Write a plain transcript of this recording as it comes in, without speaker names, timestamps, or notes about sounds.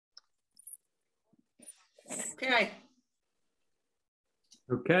Okay.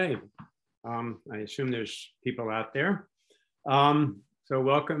 Okay. I assume there's people out there. So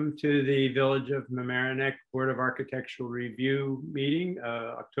welcome to the Village of Mamaroneck Board of Architectural Review meeting,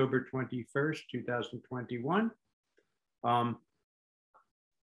 October 21st, 2021.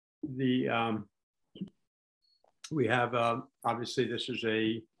 We have, obviously this is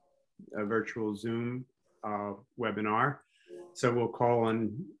a virtual Zoom webinar. So we'll call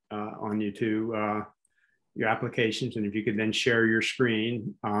on you to your applications, and if you could then share your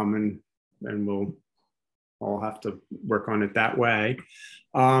screen, and we'll all have to work on it that way.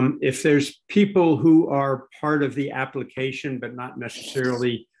 If there's people who are part of the application but not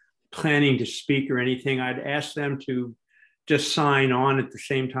necessarily planning to speak or anything, I'd ask them to just sign on at the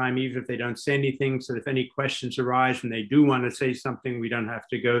same time, even if they don't say anything, so if any questions arise and they do want to say something, we don't have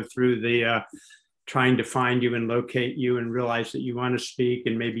to go through the trying to find you and locate you and realize that you want to speak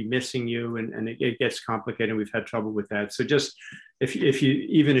and maybe missing you, and it gets complicated. We've had trouble with that. So just if you,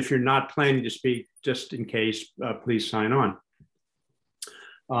 even if you're not planning to speak, just in case, please sign on.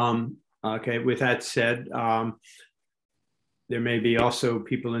 Okay, with that said, there may be also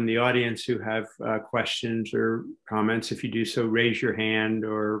people in the audience who have questions or comments. If you do so, raise your hand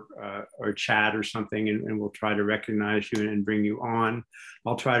or chat or something, and we'll try to recognize you and bring you on.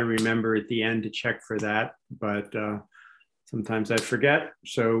 I'll try to remember at the end to check for that, but sometimes I forget.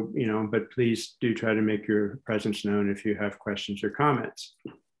 So, but please do try to make your presence known if you have questions or comments.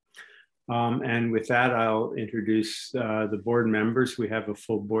 And with that, I'll introduce the board members. We have a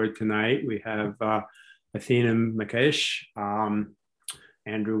full board tonight. We have Athena Makesh,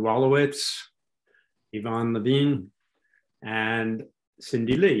 Andrew Wolowitz, Yvonne Levine, and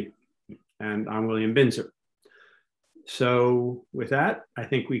Cindy Lee, and I'm William Binzer. So with that, I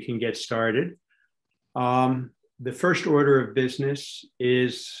think we can get started. The first order of business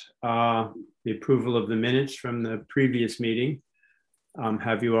is the approval of the minutes from the previous meeting.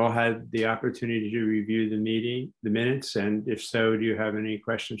 Have you all had the opportunity to review the minutes? And if so, do you have any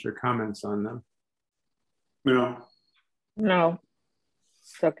questions or comments on them? No,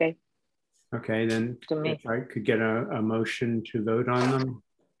 it's okay. Okay, then if I could get a motion to vote on them.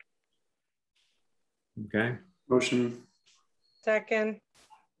 Okay. Motion. Second.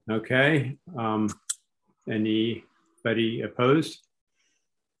 Okay. Anybody opposed?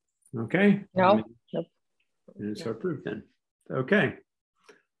 Okay. No. Nope. And it's approved then. Okay.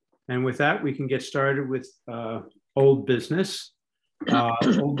 And with that, we can get started with old business.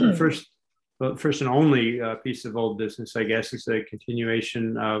 First and only piece of old business, I guess, is a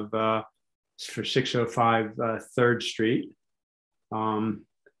continuation of for 605 3rd Street.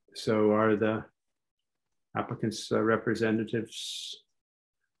 So are the applicants' representatives?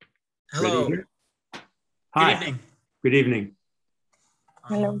 Hello. Hi. Good evening. Good evening.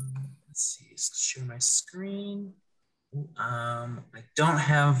 Hello. Let's see, share my screen. I don't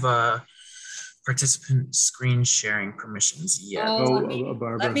have participant screen sharing permissions yet.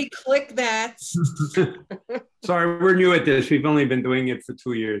 Let me click that. Sorry, we're new at this. We've only been doing it for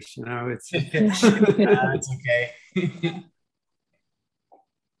 2 years. It's it's okay.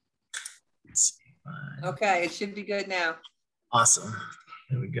 Let's see. Okay, it should be good now. Awesome.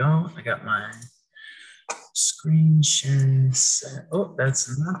 There we go. I got my screen sharing set. Oh,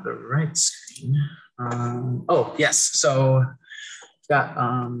 that's not the right screen. Oh, yes. So got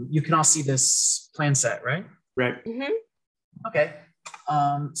you can all see this plan set, right? Right. Mm-hmm. Okay.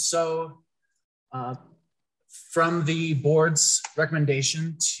 So from the board's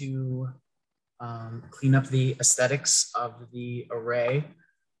recommendation to clean up the aesthetics of the array,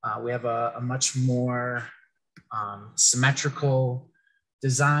 we have a much more symmetrical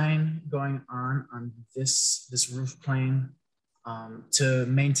design going on this roof plane to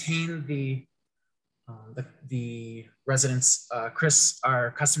maintain the residents,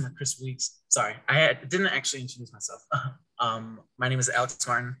 our customer, Chris Weeks. Sorry, I didn't actually introduce myself. My name is Alex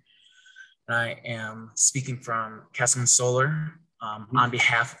Martin, and I am speaking from Castleman Solar on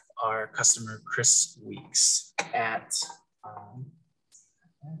behalf of our customer, Chris Weeks at.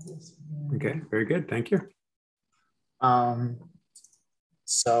 Okay, very good. Thank you.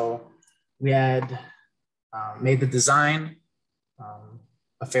 So we had made the design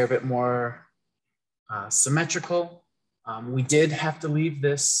a fair bit more symmetrical. We did have to leave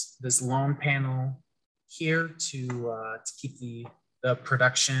this lone panel here to keep the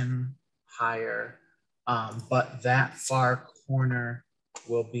production higher, but that far corner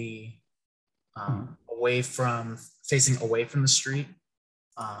will be facing away from the street,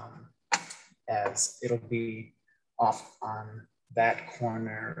 as it'll be off on that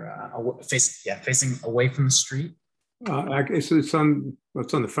corner, facing away from the street. So it's on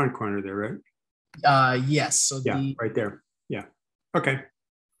the front corner there, right? Yes. So Yeah, right there. Yeah. Okay.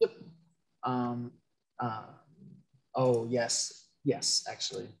 Oh, yes. Yes,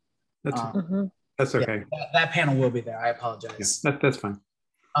 actually. That's Mhm. that's okay. Yeah, that panel will be there. I apologize. Yeah, that's fine.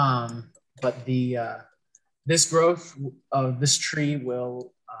 But the this growth of this tree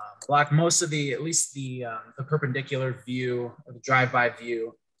will block most of the, at least the perpendicular view, or the drive-by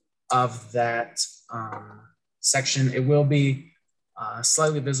view of that section. It will be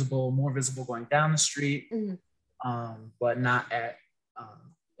slightly visible, more visible going down the street, but not at,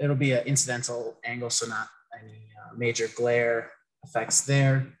 it'll be an incidental angle, so not any major glare effects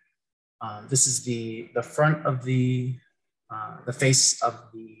there. This is the front of the face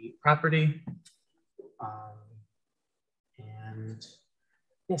of the property. And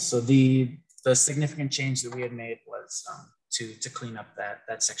yeah, so the significant change that we had made was to clean up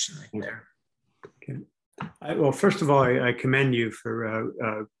that section right there. Okay. Well, first of all, I commend you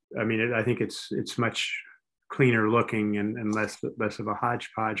for. I mean, I think it's much cleaner looking and less of a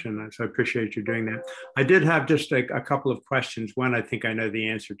hodgepodge, and so I appreciate you doing that. I did have just a couple of questions. One, I think I know the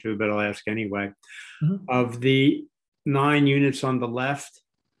answer to, but I'll ask anyway. Of the 9 units on the left,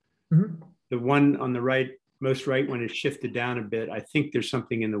 the one on the right, most right one is shifted down a bit. I think there's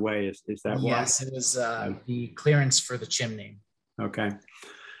something in the way. Is that why? Yes, it was the clearance for the chimney. Okay.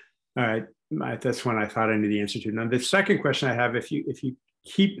 All right. That's one I thought I knew the answer to. Now, the second question I have, if you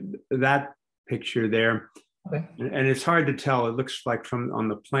keep that picture there, okay, and it's hard to tell, it looks like from on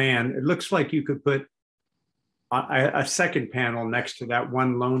the plan, it looks like you could put a second panel next to that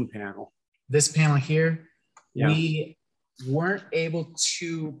one lone panel. This panel here, yeah, we weren't able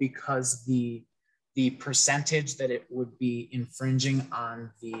to, because the percentage that it would be infringing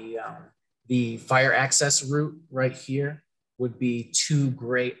on the fire access route right here would be too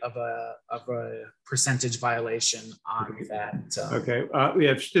great of a percentage violation on that. Okay,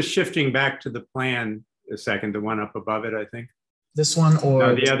 yeah, just shifting back to the plan a second, the one up above it, I think. This one or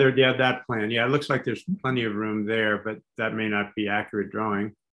no, the other, yeah, that plan. Yeah, it looks like there's plenty of room there, but that may not be accurate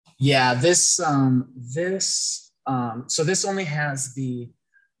drawing. Yeah, so this only has the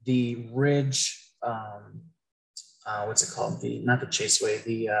ridge, what's it called? Not the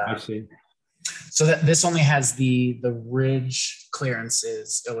Chaseway, I see. So that this only has the ridge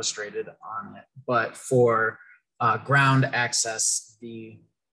clearances illustrated on it, but for ground access, the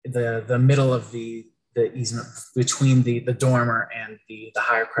middle of the easement between the dormer and the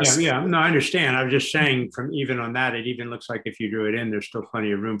higher crest. Yeah, no, I understand. I was just saying, from even on that, it even looks like if you drew it in, there's still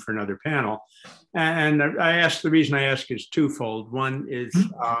plenty of room for another panel. And I asked, the reason I ask is twofold. One is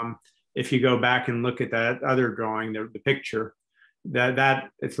if you go back and look at that other drawing, the picture,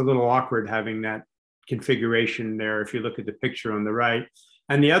 that it's a little awkward having that configuration there if you look at the picture on the right.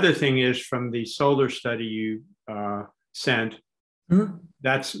 And the other thing is, from the solar study you sent,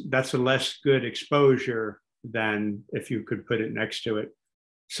 that's a less good exposure than if you could put it next to it.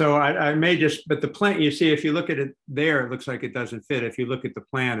 So I may just, but the plan, you see, if you look at it there, it looks like it doesn't fit. If you look at the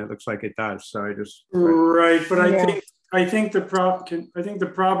plan, it looks like it does. So I just right, but I think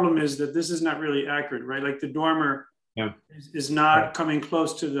the problem is that this is not really accurate, right? Like the dormer is not coming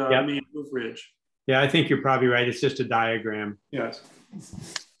close to the main roof ridge. Yeah, I think you're probably right. It's just a diagram. Yes.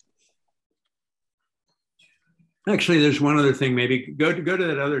 Actually, there's one other thing. Maybe go to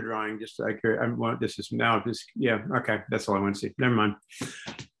that other drawing. Just like I want this is now this. Yeah. Okay. That's all I want to see. Never mind.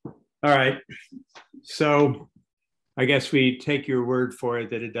 All right. So I guess we take your word for it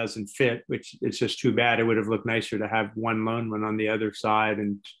that it doesn't fit, which it's just too bad. It would have looked nicer to have one lone one on the other side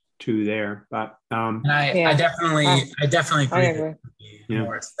and 2 there. But and I definitely agree that it would be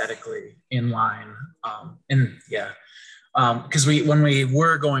more aesthetically in line. Because when we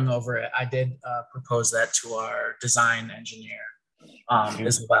were going over it, I did propose that to our design engineer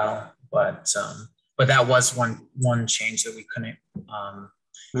as well. But that was one change that we couldn't.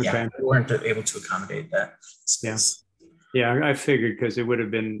 We weren't able to accommodate that space. Yeah, I figured, because it would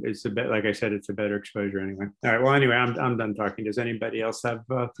have been. It's a bit, like I said, it's a better exposure anyway. All right. Well, anyway, I'm done talking. Does anybody else have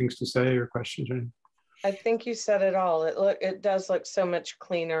things to say or questions? Or anything? I think you said it all. It does look so much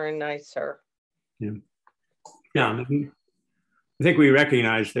cleaner and nicer. Yeah. Yeah. I think we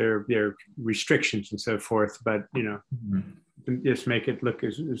recognize their restrictions and so forth, but just make it look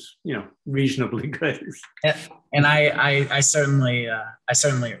as reasonably good. And I certainly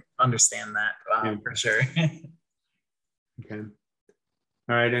understand that for sure. Okay.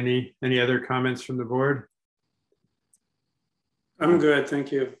 All right. Any other comments from the board? I'm good,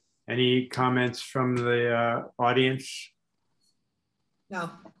 thank you. Any comments from the audience? No.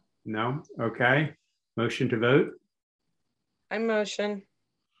 No. Okay. Motion to vote. I motion.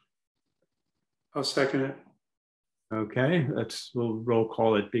 I'll second it. Okay, we'll roll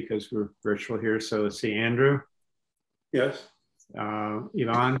call it because we're virtual here. So let's see, Andrew, Yes.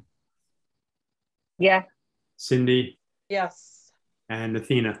 Yvonne, Yeah. Cindy, Yes. and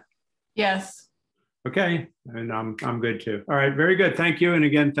Athena. Yes. Okay, and I'm good too. All right, very good. Thank you. And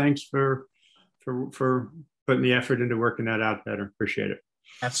again, thanks for putting the effort into working that out better. Appreciate it.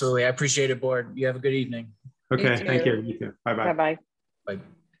 Absolutely. I appreciate it, board. You have a good evening. Okay, You thank too. you. You too. Bye-bye. Bye-bye. Bye.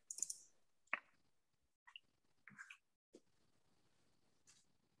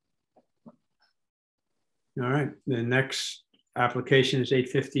 All right, the next application is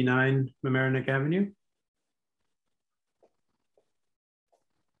 859 Mamaroneck Avenue.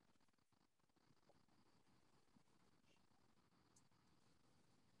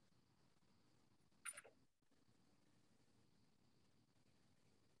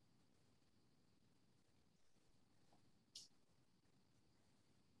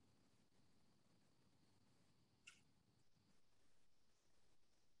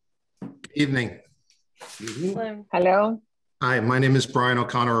 Evening. Slim. Hello. Hi, my name is Brian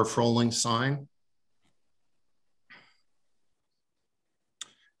O'Connor of Froling Sign.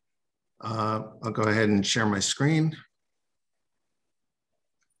 I'll go ahead and share my screen.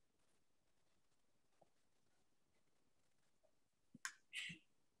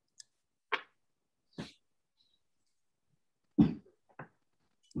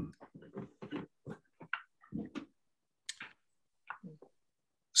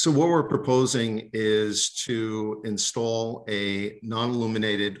 So what we're proposing is to install a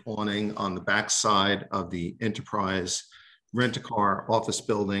non-illuminated awning on the back side of the Enterprise Rent-A-Car office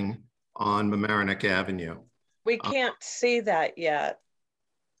building on Mamaroneck Avenue. We can't see that yet,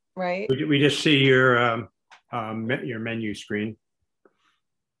 right? We just see your menu screen.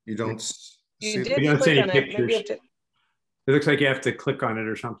 You don't You see did We don't see click any on it. Maybe you have pictures. to It looks like you have to click on it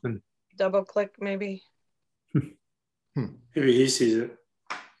or something. double click, maybe. Maybe he sees it.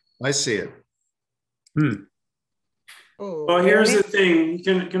 I see it. Ooh. Well, here's the thing.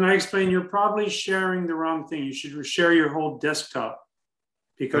 Can I explain? You're probably sharing the wrong thing. You should share your whole desktop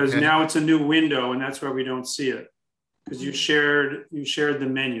because Okay. now it's a new window and that's why we don't see it because you shared the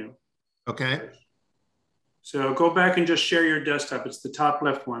menu. Okay. So go back and just share your desktop. It's the top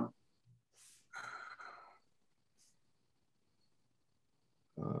left one.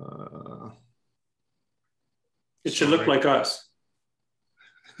 It should look sorry. like us.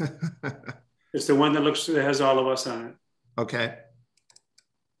 It's the one that has all of us on it. Okay.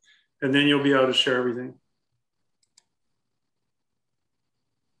 And then you'll be able to share everything.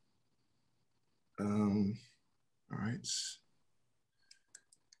 All right.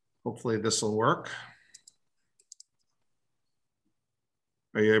 Hopefully this will work.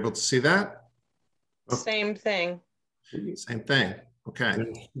 Are you able to see that? Same thing. Same thing. Okay.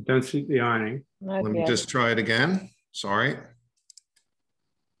 Don't see the awning. Not Let me yet. just try it again. Sorry.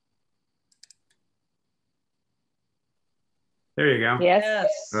 There you go. Yes.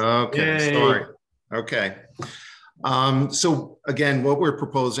 Yes. Okay, Yay. sorry. Okay. So again, what we're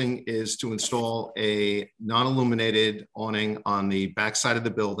proposing is to install a non-illuminated awning on the backside of the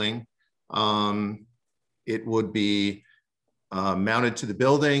building. It would be mounted to the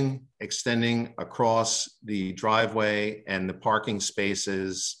building, extending across the driveway and the parking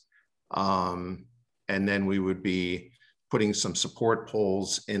spaces. And then we would be putting some support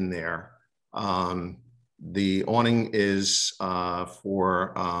poles in there. The awning is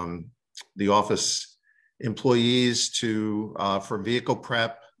for the office employees for vehicle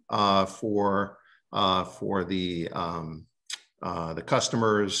prep, for the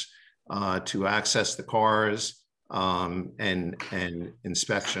customers to access the cars and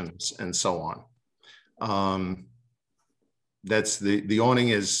inspections and so on. That's the awning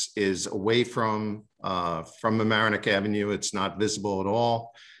is away from Mamaroneck Avenue. It's not visible at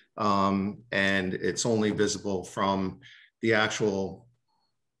all. And it's only visible from the actual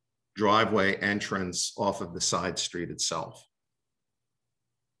driveway entrance off of the side street itself.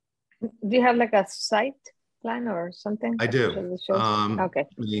 Do you have like a site plan or something? I do. Okay.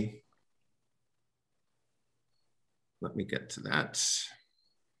 Let me get to that.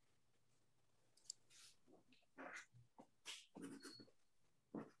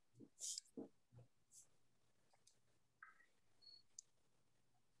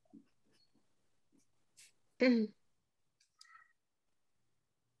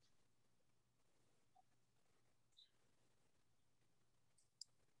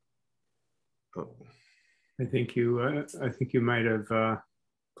 Oh. I think you might have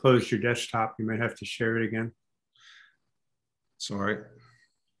closed your desktop. You might have to share it again. Sorry.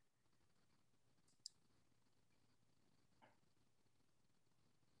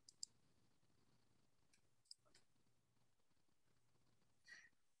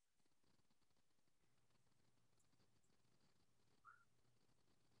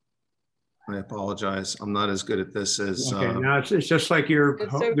 I apologize. I'm not as good at this as. Okay, now it's just like your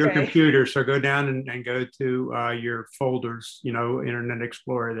It's your okay. computer. So go down and go to your folders, you know, Internet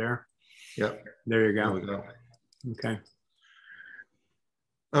Explorer there. Yep. There you There we go. go. Okay.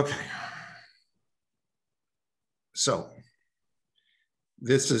 Okay. So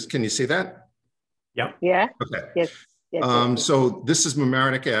this is, can you see that? Yep. Yeah. Okay. Yes. Yes. So this is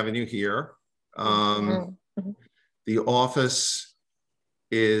Mamaroneck Avenue here. Mhm. The office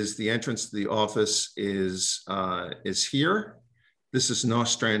is, the entrance to the office is here. This is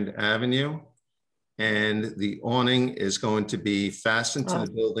Nostrand Avenue. And the awning is going to be fastened to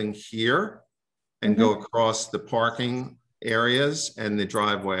the building here and go across the parking areas and the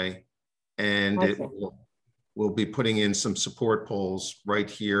driveway. And it will be putting in some support poles right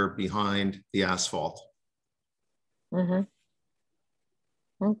here behind the asphalt. Okay.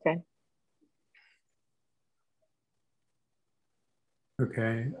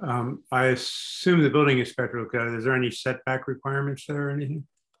 Okay. I assume the building inspector looked at it. Is there any setback requirements there or anything?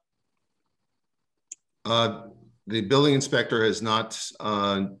 The building inspector has not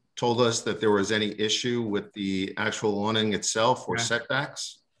told us that there was any issue with the actual awning itself or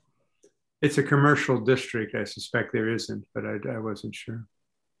setbacks. It's a commercial district. I suspect there isn't, but I wasn't sure.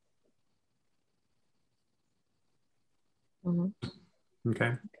 Okay.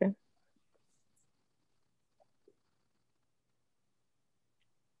 Okay.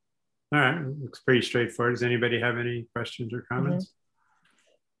 All right. Looks pretty straightforward. Does anybody have any questions or comments?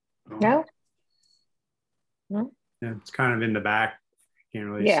 No. Yeah, it's kind of in the back. Can't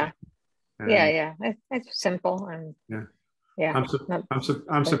really Yeah. see. Yeah. It's simple and yeah.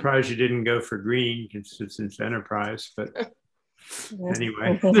 I'm surprised you didn't go for green since it's enterprise, but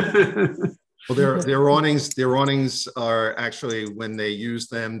anyway. Well, their awnings are actually, when they use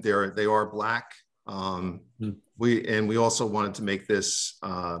them, they are black. We also wanted to make this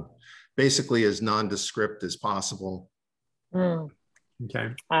basically as nondescript as possible.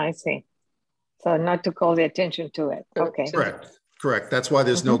 Okay. I see. So not to call the attention to it. Okay. Correct. That's why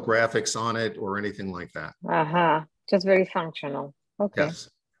there's no graphics on it or anything like that. Just very functional. Okay. Yes.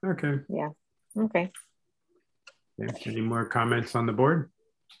 Okay. Yeah. Okay. Any more comments on the board?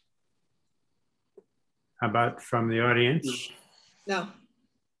 How about from the audience? No.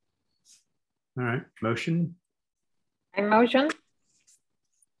 All right. Motion? I motion.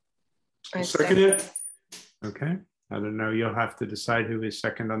 I'll second it. Okay. I don't know. You'll have to decide who is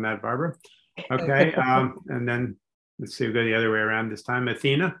second on that, Barbara. Okay. And then let's see, we'll go the other way around this time.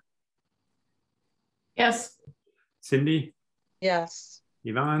 Athena? Yes. Cindy? Yes.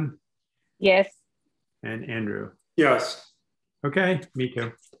 Yvonne? Yes. And Andrew? Yes. Okay. Me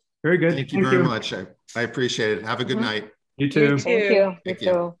too. Very good. Thank you very much. I appreciate it. Have a good night. You too. Thank you. Thank You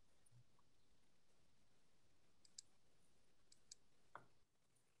you. too.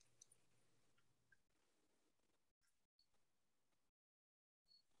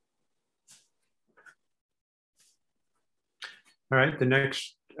 All right. The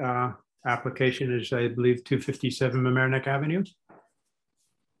next application is, I believe, 257 Mamaroneck Avenue.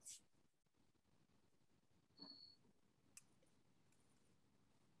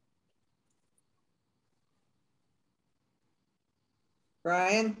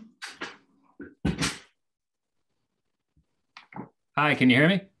 Brian? Hi, can you hear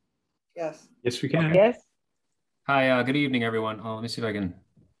me? Yes. Yes, we can. Yes. Hi, good evening, everyone. Let me see if I can.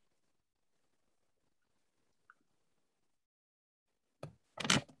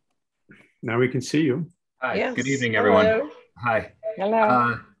 Now we can see you. Hi, Yes. good evening, everyone. Hello. Hi.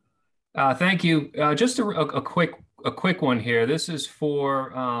 Hello. Thank you. Just a quick one here. This is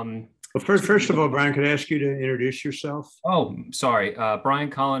for. Well, first of all, Brian, could I ask you to introduce yourself? Oh, sorry, Brian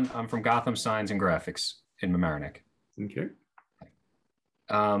Cullen. I'm from Gotham Signs and Graphics in Mamaroneck. Okay.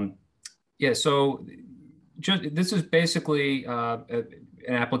 Yeah. So, this is basically an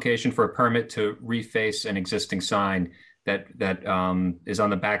application for a permit to reface an existing sign that is on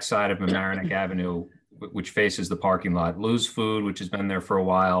the back side of Mamaroneck Avenue, which faces the parking lot. Lou's Food, which has been there for a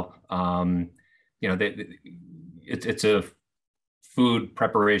while. You know, it's a food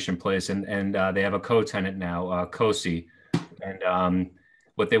preparation place, and they have a co-tenant now, Cosi. And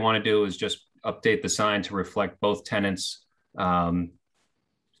what they want to do is just update the sign to reflect both tenants. Can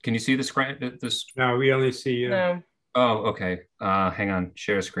you see the screen? No, we only see you. No. Oh, okay. Hang on,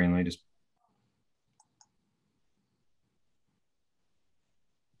 share screen. Let me just.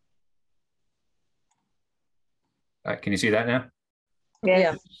 Can you see that now?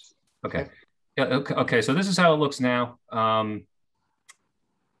 Yes. Okay. Yeah. Okay. So this is how it looks now.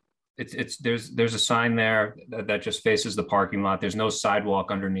 there's a sign there that just faces the parking lot. There's no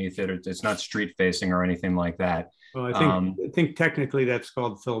sidewalk underneath it. It's not street facing or anything like that. Well, I think technically that's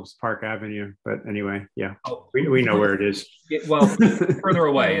called Phillips Park Avenue, but anyway, yeah, Oh, we know where it is. well, further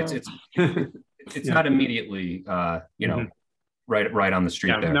away. It's Yeah. not immediately, you know, right on the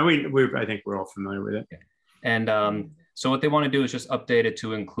street there. No, I think we're all familiar with it. And so what they want to do is just update it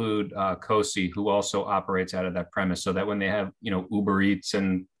to include COSI, who also operates out of that premise, so that when they have, you know, Uber Eats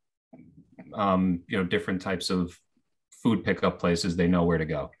and you know, different types of food pickup places, they know where to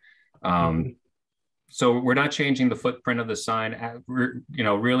go. So we're not changing the footprint of the sign. You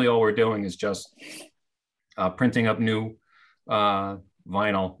know, really all we're doing is just printing up new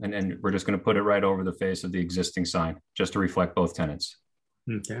vinyl, and we're just going to put it right over the face of the existing sign, just to reflect both tenants.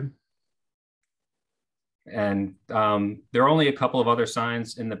 Okay. And there are only a couple of other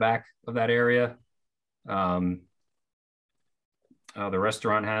signs in the back of that area. The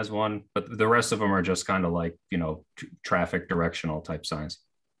restaurant has one, but the rest of them are just kind of like, you know, traffic directional type signs.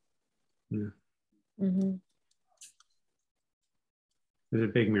 Yeah. Mm-hmm. There's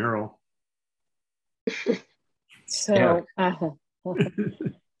a big mural. So, Yeah.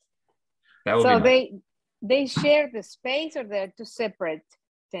 That would so be nice. they share the space, or they're two separate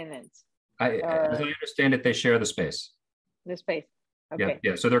tenants? As I understand it, they share the space. The space. Okay.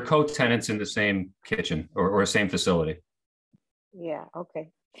 Yeah. So they're co-tenants in the same kitchen or same facility. Yeah.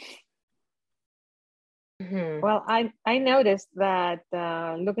 Okay. Mhm. Well, I noticed that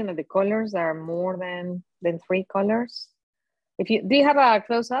looking at the colors, there are more than 3 colors. Do you have a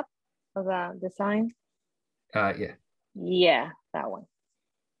close up of the design? Yeah. Yeah, that one.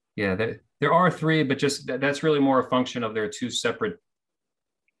 Yeah. There are 3, but just that's really more a function of their 2 separate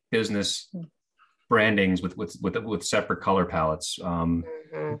business brandings with separate color palettes.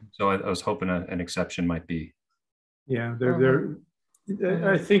 So I was hoping an exception might be. Yeah,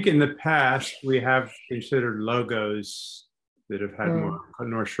 I think in the past we have considered logos that have had more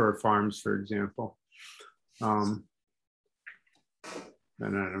North Shore Farms, for example. And I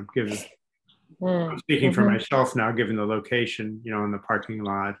don't know, I'm speaking for myself now, given the location, you know, in the parking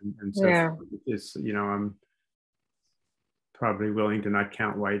lot and so Yeah. forth. It's, you know, I'm probably willing to not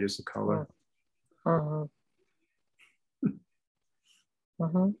count white as a color.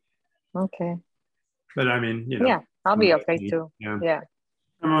 Okay. But I mean, you know. Yeah, I'll be okay too. Yeah. Yeah.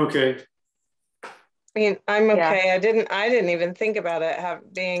 I'm okay. I mean, I'm Yeah. okay. I didn't even think about it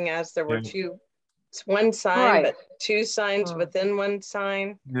being as there were Yeah. it's one sign, Right. but 2 signs within one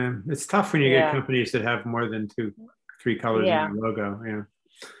sign. Yeah, it's tough when you Yeah. get companies that have more than 3 colors Yeah. in the logo. Yeah.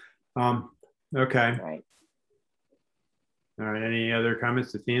 Okay. Right. All right. Any other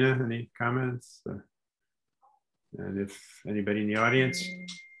comments, Athena? Any comments? And if anybody in the audience?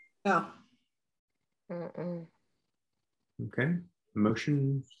 No. Mm-mm. Okay.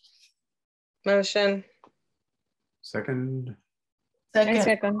 Motion. Motion. Second.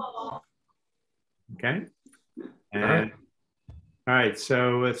 Second. Okay. And all right.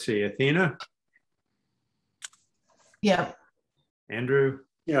 So let's see. Athena, Yeah. Andrew,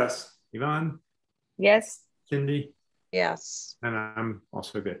 Yes. Yvonne, Yes. Cindy, Yes. and I'm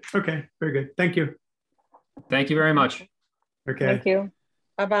also good. Okay. Very good. Thank you. Thank you very much. Okay. Thank you.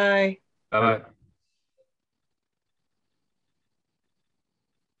 Bye-bye. Bye-bye.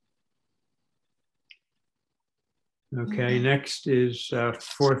 Okay. Next is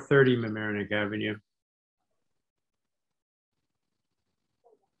 430 Mamaroneck Avenue.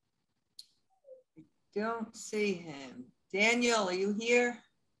 Don't see him. Daniel, are you here?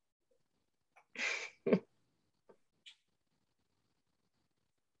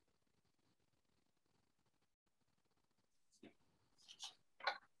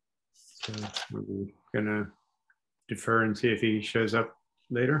 So we're gonna defer and see if he shows up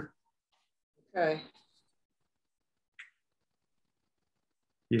later. Okay.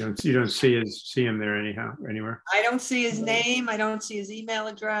 You don't see him there anywhere. I don't see his name. I don't see his email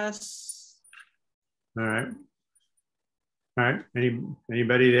address. All right. All right.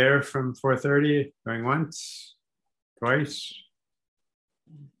 Anybody there from 430 going once, twice?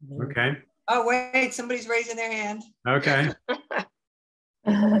 Okay. Oh, wait, somebody's raising their hand. Okay.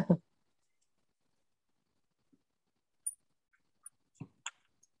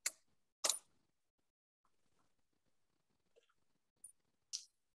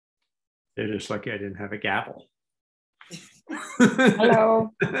 They're just lucky I didn't have a gavel.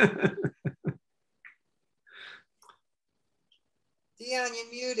 Hello. Dion, you're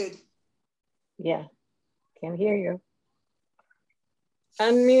muted. Yeah. Can hear you.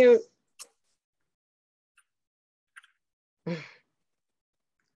 Unmute.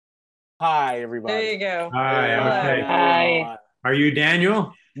 Hi, everybody. There you go. Hi. Okay. Hi. Are you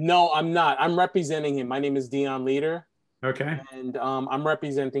Daniel? No, I'm not. I'm representing him. My name is Dion Leader. Okay. And I'm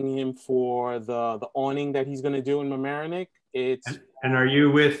representing him for the awning that he's going to do in Mamaroneck. It's and are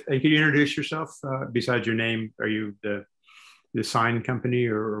you with? Can you introduce yourself? Besides your name, are you the sign company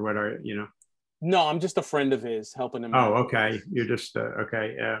or what are you know? No, I'm just a friend of his, helping him. Oh, okay. You're just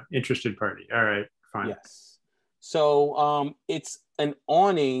okay. Interested party. All right, fine. Yes. So it's an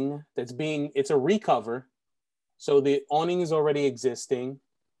awning it's a recover. So the awning is already existing.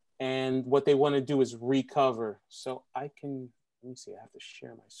 And what they want to do is recover. So let me see, I have to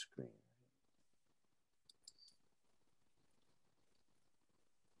share my screen.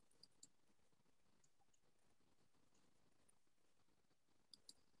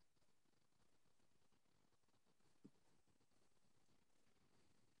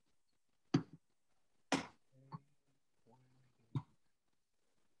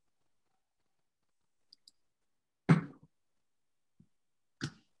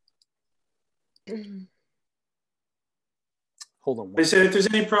 Hold on. They said if there's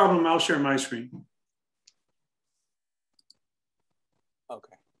any problem, I'll share my screen.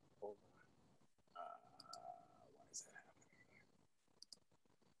 Okay. Hold on. Why is that happening?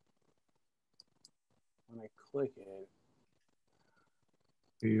 When I click it.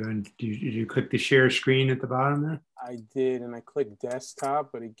 Did you click the share screen at the bottom there? I did, and I clicked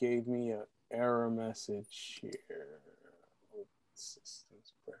desktop, but it gave me an error message here.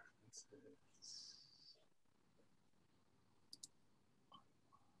 Systems preferences.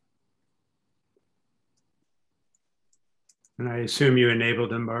 And I assume you enabled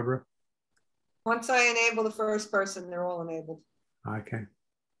them, Barbara? Once I enable the first person, they're all enabled. Okay.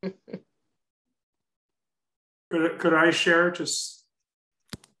 Could I share just?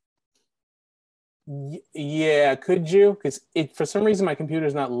 Yeah, could you? Because for some reason my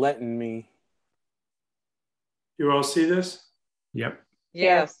computer's not letting me. You all see this? Yep.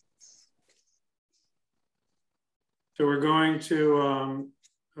 Yes. So we're going to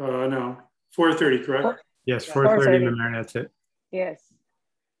no, 4:30, correct? Yes, 4:30 Mamaroneck, that's it. Yes.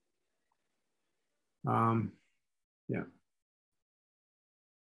 Yeah.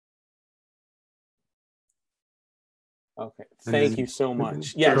 Okay, thank you so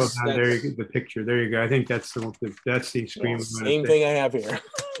much. Yes, there you go, the picture. There you go. I think that's the screen. Yeah, same thing I have here.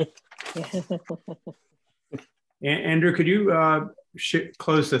 Andrew, could you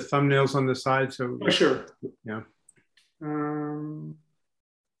close the thumbnails on the side? So oh, sure. Yeah.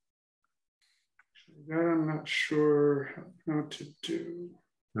 That I'm not sure how to do.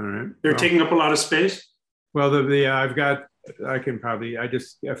 All right. They're taking up a lot of space. Well, I can probably,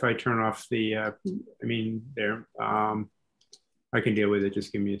 if I turn off the, I can deal with it.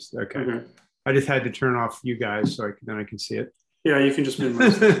 Just give me okay. I just had to turn off you guys so then I can see it. Yeah, you can just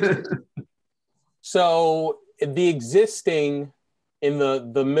minimize. So the existing in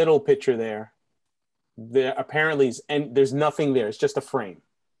the middle picture there apparently is, and there's nothing there. It's just a frame.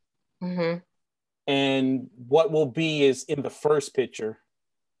 Mm-hmm. And what will be is in the first picture,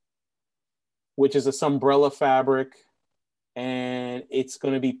 which is a Sunbrella fabric, and it's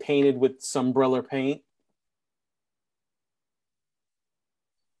going to be painted with Sunbrella paint,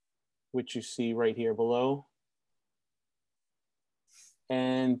 which you see right here below.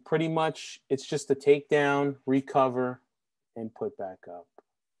 And pretty much it's just a take down, recover, and put back up.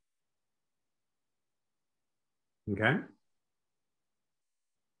 Okay.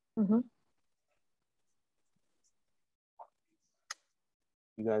 Mm-hmm.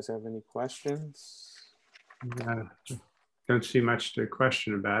 You guys have any questions? Don't see much to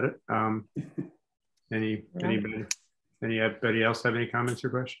question about it. Anybody else have any comments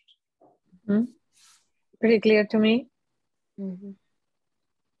or questions? Mm-hmm. Pretty clear to me. Mm-hmm.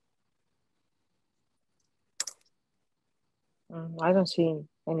 I don't see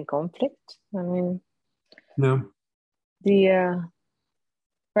any conflict. I mean, no. The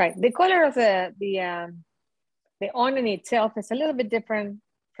color of the awning itself is a little bit different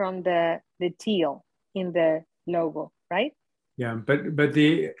from the teal in the logo, right? Yeah, but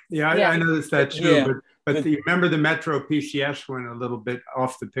I noticed that too. Yeah. But remember the Metro PCS one a little bit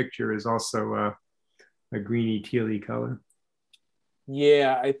off the picture is also a greeny tealy color.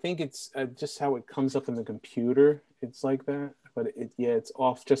 Yeah, I think it's just how it comes up in the computer. It's like that, but it's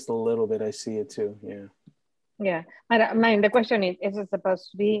off just a little bit. I see it too. Yeah. Yeah, I mean, the question is it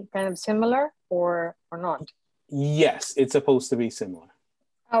supposed to be kind of similar or not? Yes, it's supposed to be similar.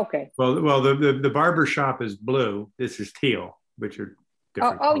 Okay. Well, the barber shop is blue. This is teal, which are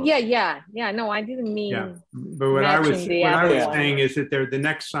different. Oh, yeah. No, I didn't mean. Yeah, but what I was saying is that the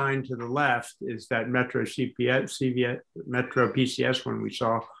next sign to the left is that Metro PCS one we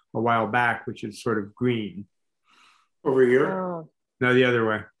saw a while back, which is sort of green. Over here. Oh. No, the other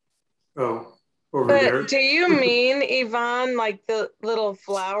way. Oh, over there. But do you mean, Yvonne, like the little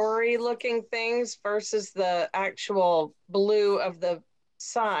flowery looking things versus the actual blue of the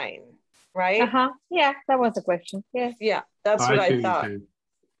sign, right? Yeah, that was the question. Yeah. Yeah, that's what I thought.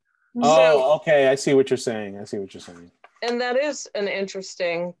 Oh, okay. I see what you're saying. I see what you're saying. And that is an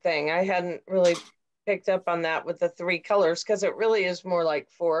interesting thing. I hadn't really picked up on that with the 3 colors, because it really is more like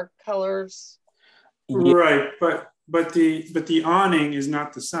 4 colors. Yeah. Right, but the awning is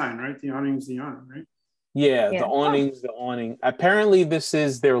not the sign, right? The awning is the awning, right? Yeah, the awning's the awning. Apparently, this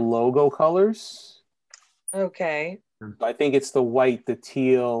is their logo colors. Okay. I think it's the white, the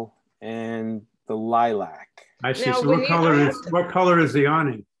teal, and the lilac. I see. Now, so what color is the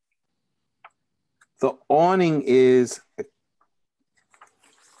awning? The awning is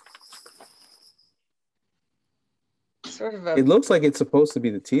sort of it looks like it's supposed to be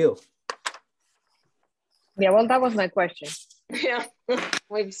the teal. Yeah, well, that was my question. Yeah,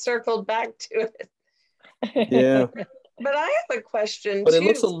 we've circled back to it. Yeah. But I have a question but too. It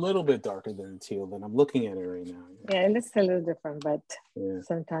looks a little bit darker than teal, and I'm looking at it right now. Yeah, it looks a little different, but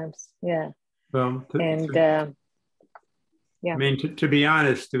sometimes, yeah. Well, yeah. I mean, to be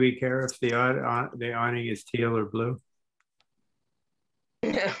honest, do we care if the awning is teal or blue?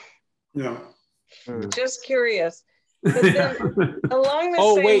 No. Just curious. But then along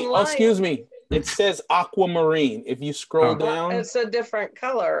the same wait, line, excuse me. It says aquamarine. If you scroll down, it's a different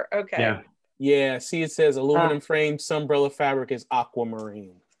color. Okay. Yeah. See, it says aluminum frame, sunbrella fabric is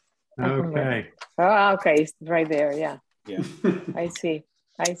aquamarine. Okay. Oh, okay. It's right there. Yeah. Yeah. I see.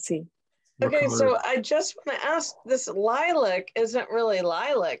 Okay, so I just want to ask, this lilac isn't really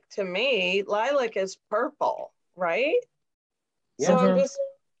lilac to me. Lilac is purple, right? Yeah. So I'm just,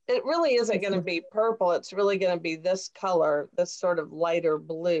 it really isn't going to be purple. It's really going to be this color, this sort of lighter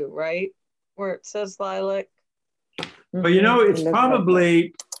blue, right? Where it says lilac. But you know, it's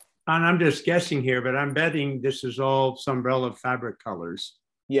probably, and I'm just guessing here, but I'm betting this is all sunbrella fabric colors.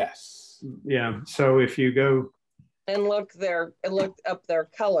 Yes. Yeah. So if you go and look up their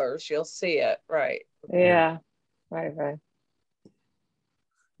colors, you'll see it, right? Yeah. Right.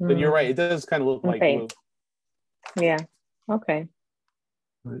 But you're right. It does kind of look like blue. Yeah. Okay.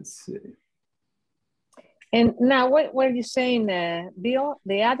 Let's see. And now, what are you saying?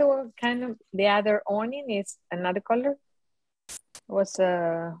 The other awning is another color. What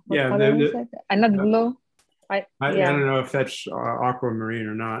color is it? Another blue. I don't know if that's aquamarine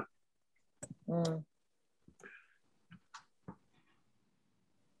or not.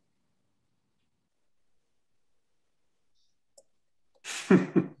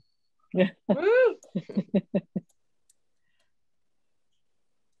 Yeah.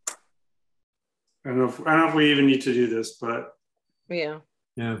 I don't know if we even need to do this, but yeah.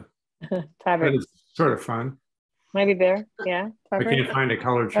 But it's sort of fun. Maybe there, yeah. I can't find a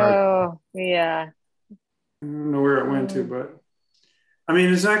color chart. Oh, yeah. I don't know where it went to, but I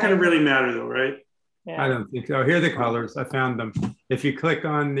mean, it's not going to really matter though, right? Yeah. I don't think so. Here are the colors. I found them. If you click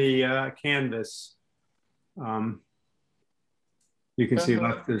on the canvas, you can see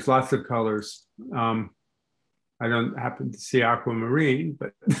there's lots of colors. I don't happen to see aquamarine,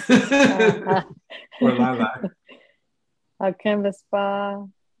 but or lilac. A canvas bar,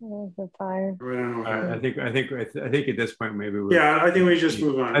 the fire. I think at this point maybe we're. Yeah, I think we just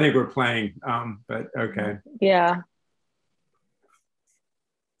move on. I think we're playing, but okay. Yeah.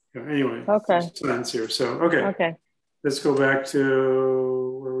 Anyway. Okay. Signs here. So okay. Let's go back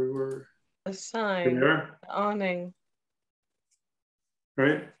to where we were. The sign. The awning.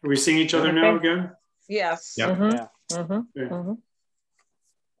 Right? Are we seeing each other now again? Yes. Yep. Mm-hmm.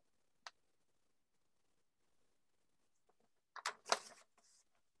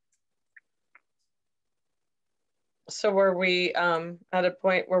 So were we at a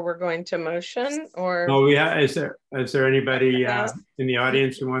point where we're going to motion, or? No, is there anybody in the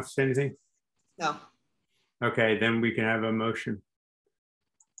audience who wants to say anything? No. Okay, then we can have a motion.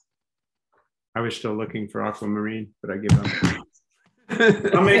 I was still looking for aquamarine, but I give up.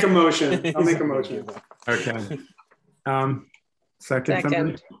 I'll make a motion. Okay. Second.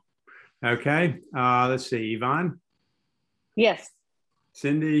 Somebody? Okay. Let's see. Yvonne? Yes.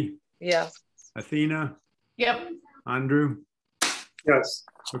 Cindy? Yes. Athena? Yep. Andrew? Yes.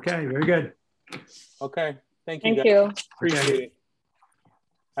 Okay, very good. Okay. Thank you. Thank you. Appreciate it.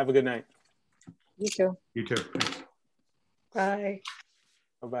 Have a good night. You too. You too. Bye.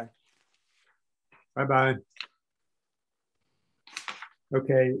 Bye-bye. Bye-bye.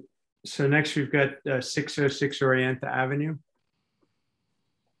 Okay, so next we've got 606 Orienta Avenue.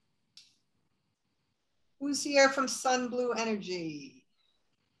 Who's here from Sun Blue Energy?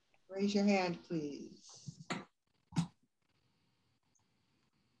 Raise your hand, please.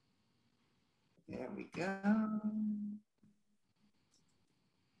 go.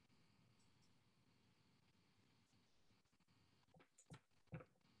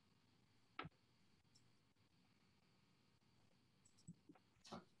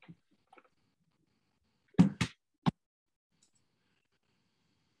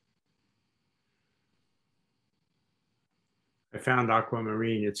 I found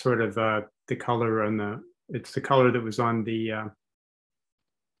aquamarine. It's sort of the color on it's the color that was on the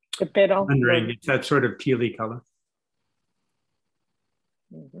petal. rendering. It's that sort of tealy color.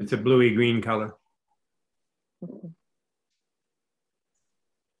 Mm-hmm. It's a bluey green color. Mm-hmm.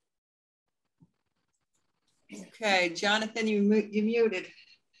 Okay, Jonathan, you muted.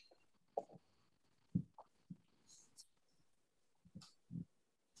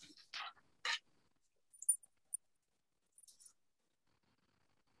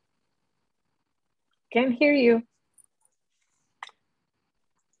 Can't hear you.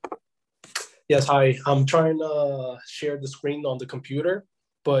 Yes, hi. I'm trying to share the screen on the computer,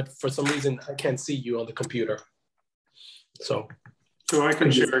 but for some reason I can't see you on the computer. So I can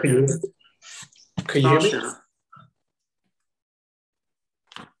share again. Can you hear me? Share.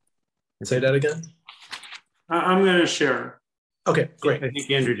 Say that again. I'm going to share. Okay, great. I think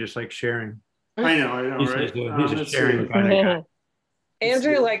Andrew just likes sharing. I know, he's right? He's a sharing kind of guy.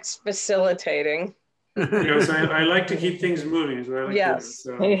 Andrew likes facilitating. Yes, I like to keep things moving. So I like yes.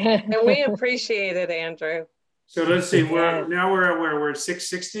 To, and we appreciate it, Andrew. So let's see. We're at where? We're at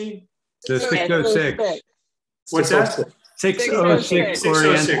 660? So 606. What's that? 606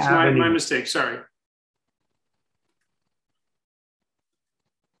 Orient Avenue. My mistake, sorry.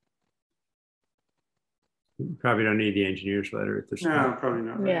 You probably don't need the engineer's letter at this point. No, probably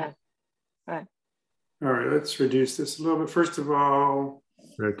not. Right? Yeah. Right. All right, let's reduce this a little bit. First of all,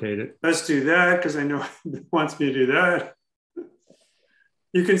 rotate it. Let's do that because I know it wants me to do that.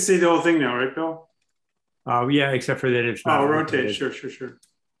 You can see the whole thing now, right, Bill? Yeah, except for that it's not. Rotate. Sure.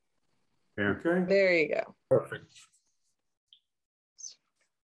 There. Okay. There you go. Perfect.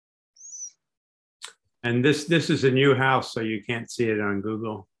 And this is a new house, so you can't see it on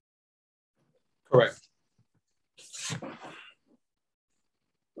Google. Correct.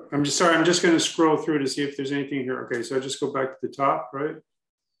 I'm just sorry. I'm just going to scroll through to see if there's anything here. Okay, so I just go back to the top, right?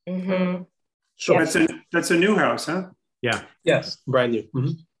 Mm-hmm. Sure. That's a new house, huh? Yeah. Yes, brand new.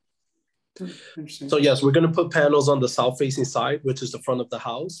 Mm-hmm. Interesting. So yes, we're going to put panels on the south-facing side, which is the front of the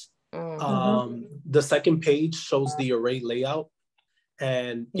house. Mm-hmm. The second page shows the array layout,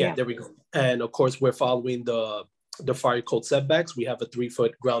 and there we go. And of course, we're following the fire code setbacks. We have a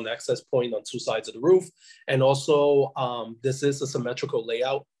 3-foot ground access point on 2 sides of the roof, and also this is a symmetrical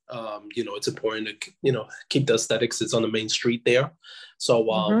layout. It's important to keep the aesthetics. It's on the main street there.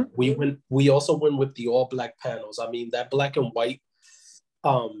 So we also went with the all black panels. I mean, that black and white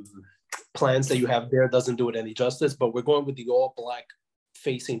plans that you have there doesn't do it any justice, but we're going with the all black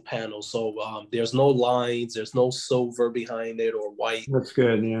facing panels. So there's no lines, there's no silver behind it or white. That's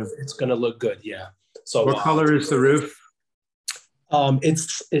good. Yeah, it's gonna look good. Yeah. So what color is the roof?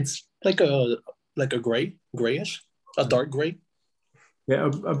 It's like a grayish, a dark gray. Yeah.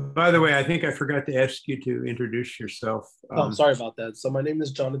 By the way, I think I forgot to ask you to introduce yourself. Sorry about that. So my name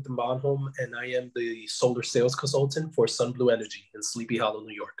is Jonathan Bonholm, and I am the solar sales consultant for Sunblue Energy in Sleepy Hollow,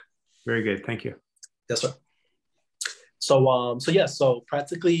 New York. Very good. Thank you. Yes, sir. So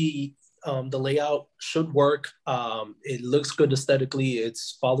practically the layout should work. It looks good aesthetically.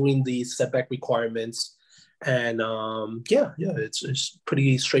 It's following the setback requirements, and it's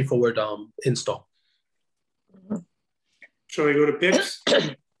pretty straightforward install. Shall I go to pics?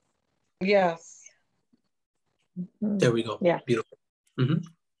 Yes. There we go. Yeah. Beautiful. Mm-hmm.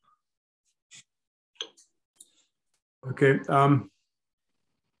 Okay.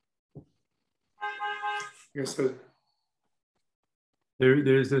 Yes. So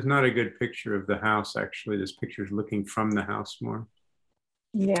there's not a good picture of the house, actually. This picture is looking from the house more.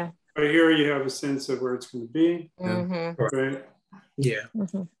 Yeah. Right here you have a sense of where it's going to be. Mm-hmm. Right. Yeah.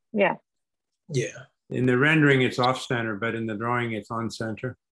 Mm-hmm. Yeah. Yeah. In the rendering, it's off center, but in the drawing, it's on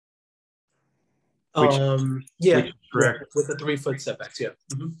center. Which correct. With the 3-foot setbacks. Yeah.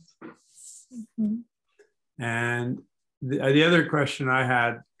 Mm-hmm. Mm-hmm. And the other question I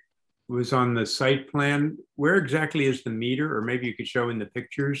had was on the site plan. Where exactly is the meter? Or maybe you could show in the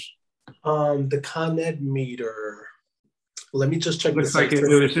pictures. The Con Ed meter. Let me just check. Looks like it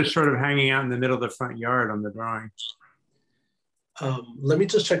was just sort of hanging out in the middle of the front yard on the drawing. Let me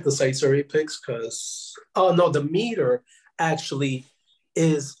just check the site survey pics because, no, the meter actually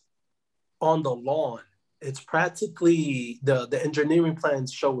is on the lawn. It's practically, the engineering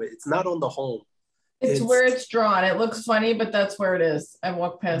plans show it. It's not on the home. It's where it's drawn. It looks funny, but that's where it is. I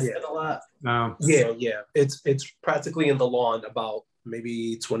walk past it a lot. Oh. Yeah. It's practically in the lawn, about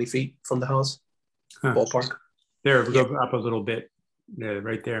maybe 20 feet from the house, ballpark. There, we go up a little bit. Yeah,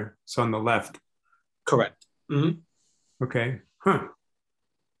 right there. It's on the left. Correct. Mm-hmm. Okay. Huh.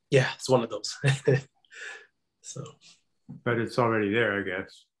 Yeah, it's one of those. So. But it's already there, I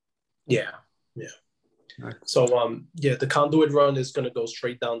guess. Yeah. So the conduit run is going to go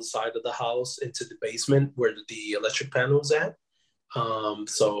straight down the side of the house into the basement where the electric panel is at.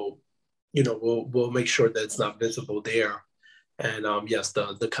 So, we'll make sure that it's not visible there. And yes,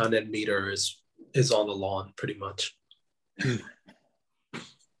 the Con Ed meter is on the lawn pretty much.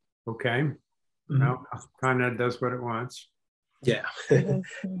 Okay. Well, Con Ed does what it wants. Yeah.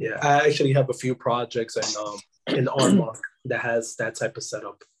 Yeah. I actually have a few projects in Armonk that has that type of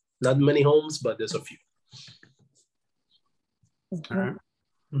setup. Not many homes, but there's a few. All right.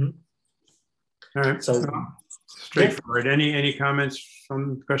 All right. So straightforward. Any comments,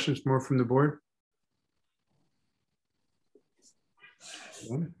 questions more from the board?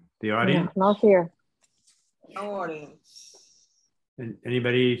 The audience? Not here. No audience. And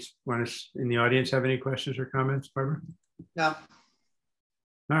anybody in the audience have any questions or comments, Barbara? No. All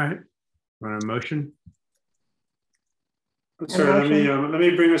right. Want a motion? I'm sorry, let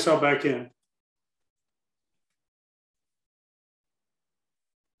me bring us all back in.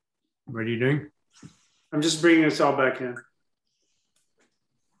 What are you doing? I'm just bringing us all back in.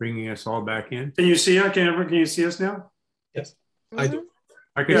 Bringing us all back in? Can you see us? Can you see us now? Yes, I do.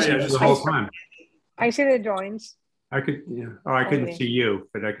 I could see us the whole time. I see the drawings. I could, Oh, I couldn't see you,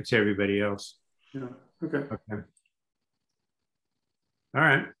 but I could see everybody else. Yeah, okay. All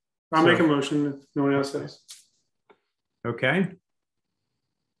right. I'll make a motion if no one else does. Okay.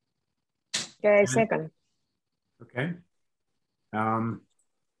 Okay, second. Okay.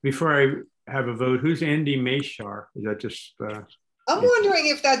 Before I have a vote, who's Andy Mayshar? Is that just? I'm wondering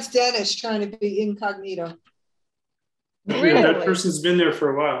if that's Dennis trying to be incognito. Really? Yeah, that person's been there for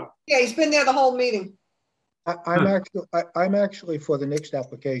a while. Yeah, he's been there the whole meeting. I'm actually for the next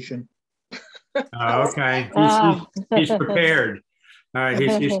application. Okay, he's prepared. All right, he's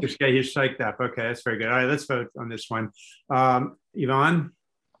psyched up. Okay, that's very good. All right, let's vote on this one. Yvonne?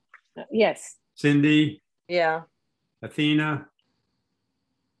 Yes. Cindy? Yeah. Athena?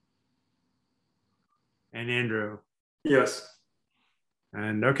 And Andrew? Yes.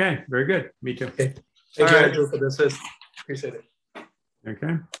 And okay, very good. Me too. Okay. Thank you, Andrew, for this. Appreciate it.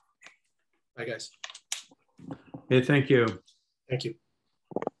 Okay. Bye, guys. Hey, thank you. Thank you.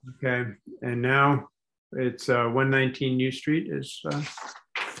 Okay, and now it's 119 U Street is. No,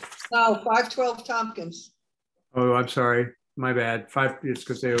 512 Tompkins. Oh, I'm sorry. My bad. It's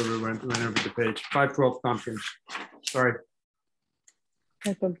because they went over the page. 512 Tompkins. Sorry.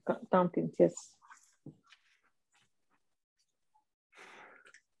 512 Tompkins, yes.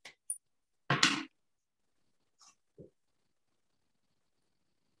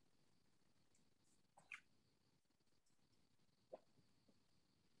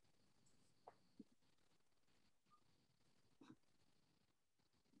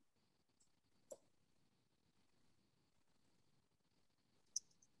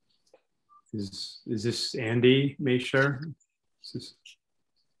 Is this Andy Mayshar?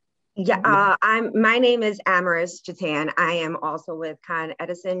 Yeah, my name is Amaris Jatan. I am also with Con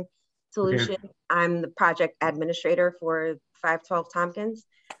Edison Solutions. Okay. I'm the project administrator for 512 Tompkins.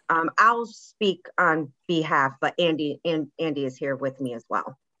 I'll speak on behalf, but Andy is here with me as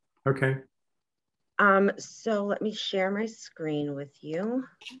well. Okay. So let me share my screen with you.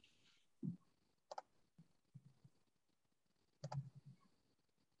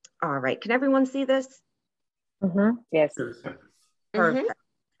 All right, can everyone see this? Yes. Perfect.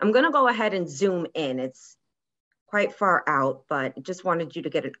 I'm gonna go ahead and zoom in. It's quite far out, but just wanted you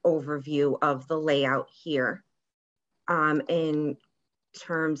to get an overview of the layout here in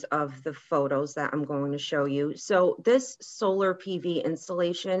terms of the photos that I'm going to show you. So this solar PV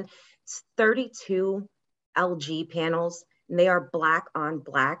installation, it's 32 LG panels, and they are black on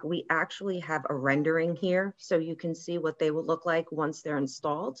black. We actually have a rendering here so you can see what they will look like once they're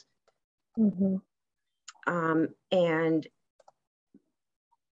installed. And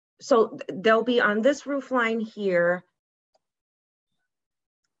so they'll be on this roof line here.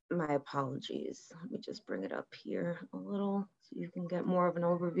 My apologies. Let me just bring it up here a little so you can get more of an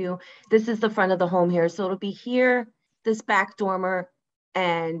overview. This is the front of the home here. So it'll be here, this back dormer,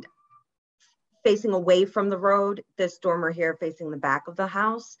 and facing away from the road, this dormer here facing the back of the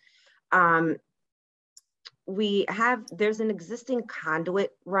house. There's an existing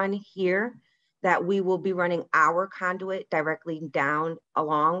conduit run here. that we will be running our conduit directly down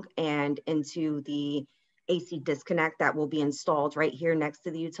along and into the AC disconnect that will be installed right here next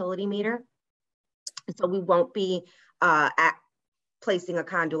to the utility meter. So we won't be placing a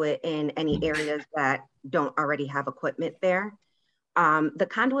conduit in any areas that don't already have equipment there. The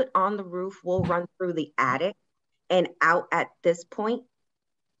conduit on the roof will run through the attic and out at this point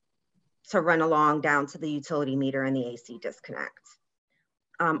to run along down to the utility meter and the AC disconnect.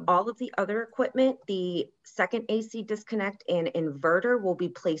 All of the other equipment, the second AC disconnect and inverter will be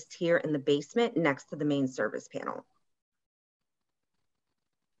placed here in the basement next to the main service panel.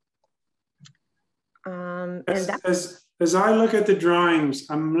 As I look at the drawings,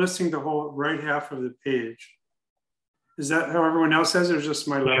 I'm missing the whole right half of the page. Is that how everyone else has it, or just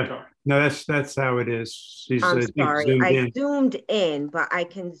my laptop? No, that's how it is. I'm sorry, I zoomed in, but I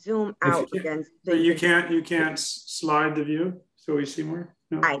can zoom out again. But you can't slide the view so we see more?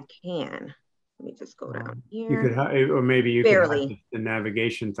 No? I can. Let me just go down here. You could, or maybe you could have the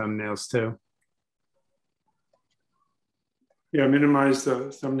navigation thumbnails too. Yeah, minimize the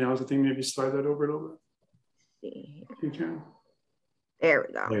thumbnails. I think maybe slide that over a little bit. See. If you can. There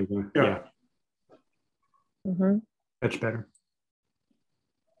we go. There you go. Yeah. Mm-hmm. That's better.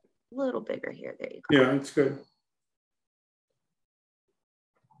 A little bigger here. There you go. Yeah, it's good.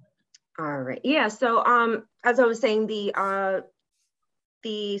 All right. Yeah. So as I was saying, the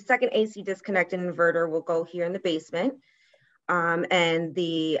second AC disconnect and inverter will go here in the basement, and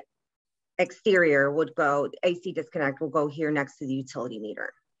the exterior would go, AC disconnect will go here next to the utility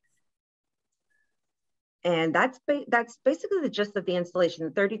meter. And that's basically the gist of the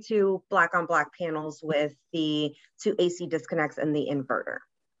installation, 32 black on black panels with the 2 AC disconnects and the inverter.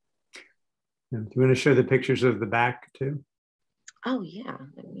 Do you want to show the pictures of the back too? Oh yeah,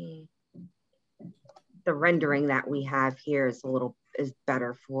 the rendering that we have here is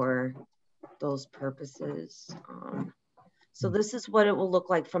better for those purposes. So this is what it will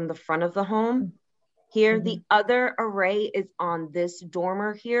look like from the front of the home. Here, the other array is on this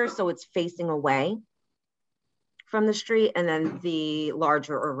dormer here, so it's facing away from the street, and then the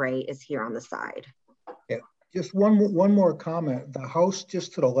larger array is here on the side. Yeah, just one more comment. The house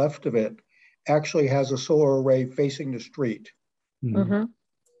just to the left of it actually has a solar array facing the street. Mm-hmm.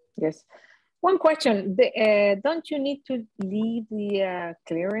 Yes. One question, don't you need to leave the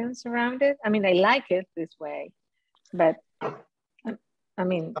clearance around it? I mean, I like it this way, but I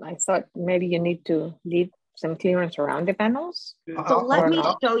mean, I thought maybe you need to leave some clearance around the panels. So let me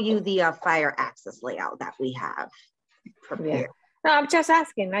show you the fire access layout that we have prepared. Yeah. No, I'm just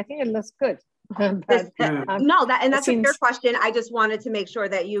asking. I think it looks good. No, that's a fair question. I just wanted to make sure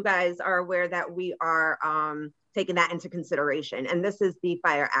that you guys are aware that we are taking that into consideration. And this is the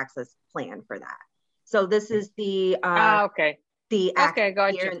fire access plan for that. So this is the the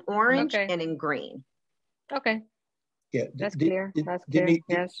gotcha. Here in orange and in green. Okay. Yeah, that's clear. That's clear.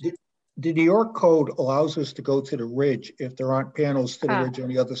 Yes. The New York code allows us to go to the ridge if there aren't panels to the ridge on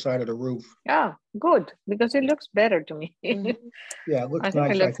the other side of the roof. Oh, good, because it looks better to me. Yeah, it looks I think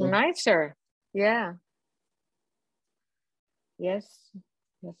nice. it looks nicer. Yeah. Yes,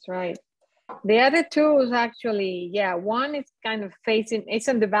 that's right. The other two is actually, yeah, one is kind of facing, it's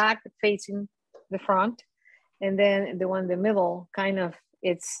in the back facing the front. And then the one in the middle kind of,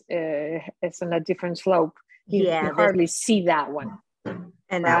 it's on a different slope. You hardly see that one.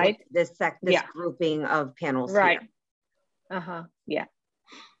 And that this grouping of panels. Right. Here. Yeah.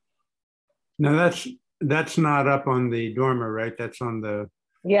 No, that's not up on the dormer, right? That's on the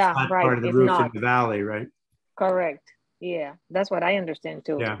part of the roof in the valley, right? Correct. Yeah, that's what I understand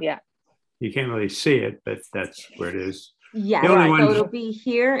too. Yeah. You can't really see it, but that's where it is. Yeah, so it'll be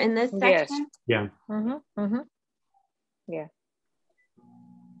here in this section. Yeah. Yeah.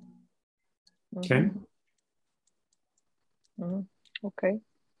 Okay. Okay.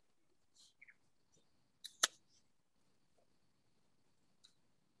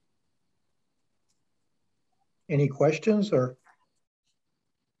 Any questions or?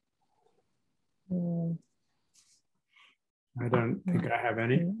 I don't think I have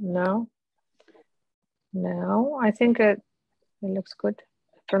any. No, I think it looks good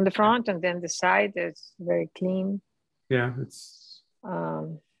from the front, and then the side is very clean. Yeah, it's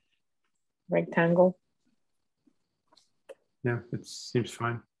rectangle. Yeah, it seems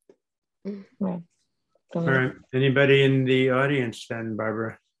fine. Yeah. All right. Anybody in the audience then,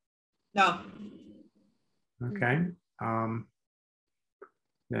 Barbara? No. Okay.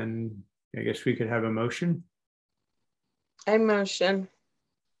 Then I guess we could have a motion. I motion.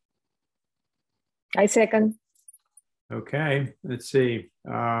 I second. Okay, let's see.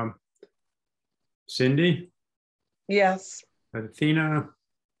 Cindy? Yes. Athena?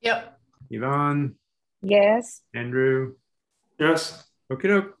 Yep. Yvonne? Yes. Andrew? Yes.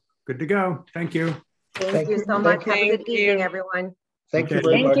 Okay, good to go. Thank you. Thank you so much. Have a good evening, everyone. Thank you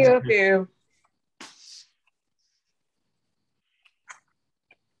very much. Thank you.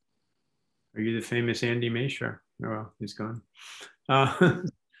 Are you the famous Andy Maysher? Oh, well, he's gone. Yeah.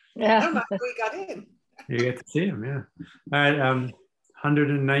 No, we got in. You get to see him, yeah. All right,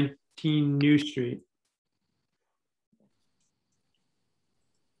 119 New Street.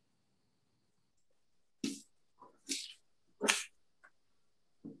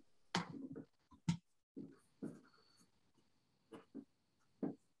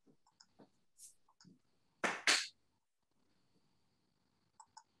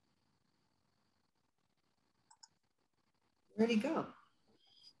 Where'd he go?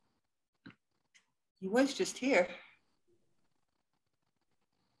 He was just here.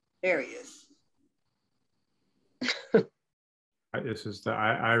 There he is. This is the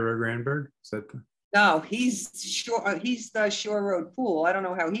Ira Granberg. Is that the? No, he's the Shore Road Pool. I don't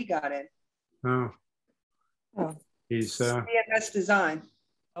know how he got in. Oh. He's CMS Design.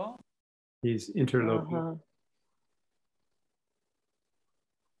 Oh. He's interloper.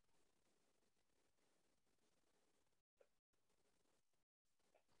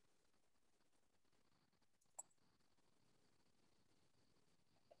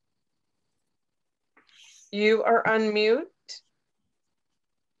 You are unmute.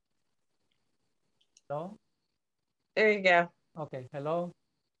 Hello. There you go. Okay. Hello.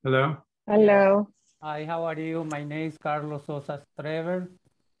 Hello. Hello. Hi. How are you? My name is Carlos Sosa Strever.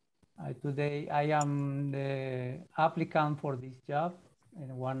 Today I am the applicant for this job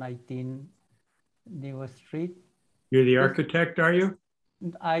in 119 New Street. You're the architect, are you?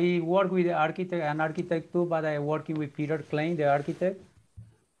 I work with an architect too, but I'm working with Peter Klein, the architect.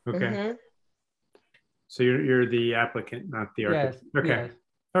 Okay. So you're the applicant, not the architect. Yes. Okay. Yes.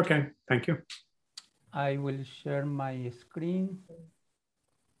 Okay. Thank you. I will share my screen.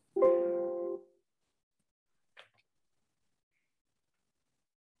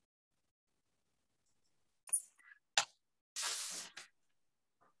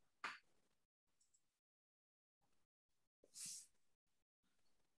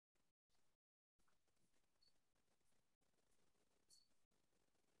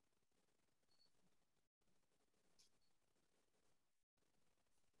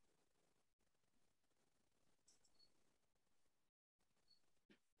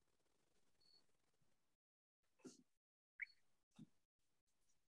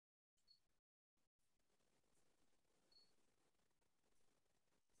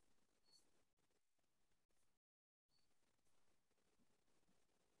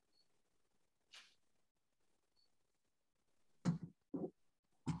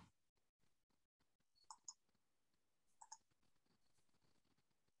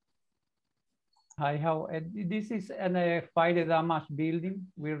 Hi, this is a fire damage building.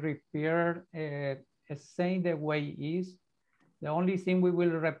 We repair same the way it is. The only thing we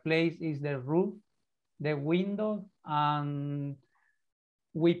will replace is the roof, the window, and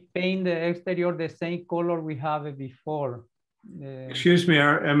we paint the exterior the same color we have it before. Excuse me,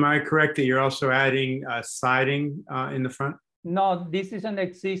 am I correct that you're also adding siding in the front? No, this is an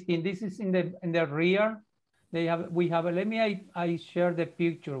existing. This is in the rear. We have. Let me. I share the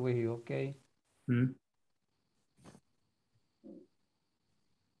picture with you. Okay. Hmm.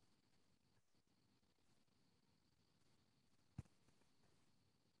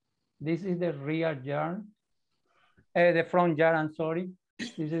 This is the rear yard, the front yard, I'm sorry.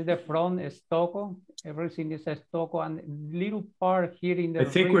 This is the front stucco. Everything is a stucco and little part here in the I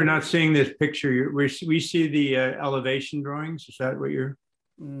think rear. we're not seeing this picture. We see the elevation drawings. Is that what you're?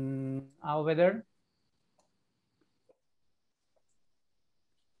 Over there?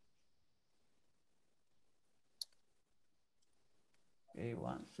 Okay,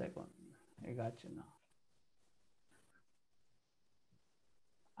 1 second. I got you now.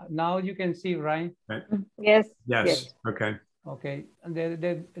 Now you can see, right? Right. Yes. Yes. Okay. Okay.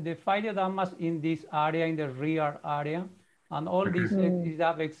 The fire damage in this area, in the rear area, and all this is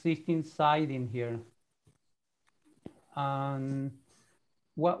have existing siding here. And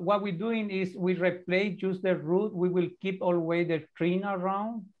what we're doing is we replace just the roof. We will keep always the trim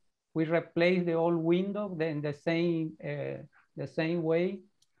around. We replace the old window then the same way.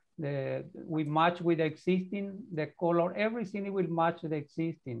 We match with the existing, the color, everything will match the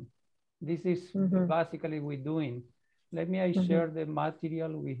existing. This is basically we're doing. Let me share the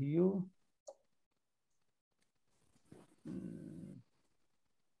material with you.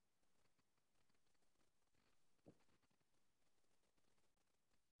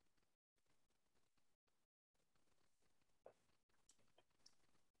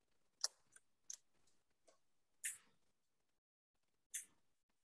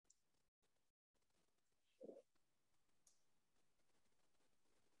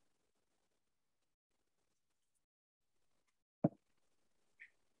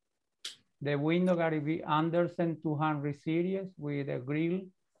 The window got to be Andersen 200 series with a grill.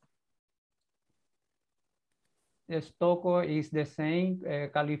 The stucco is the same,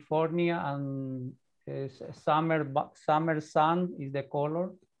 California, and summer sun is the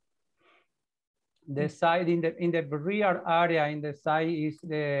color. The side in the rear area in the side is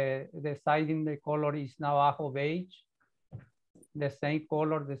the side in the color is Navajo beige. The same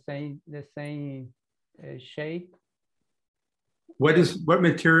color, the same shape. What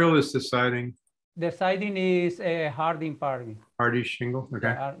material is the siding? The siding is a Harding Party. Hardie shingle.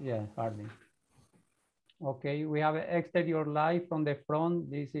 Okay. Yeah, Harding. Okay, we have an exterior light from the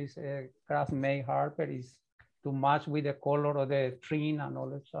front. This is a Craftsman Harper. Is to match with the color of the trim and all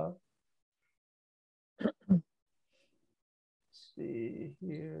that stuff. See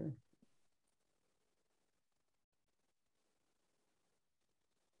here.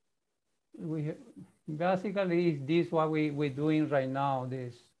 We basically is this what we're doing right now.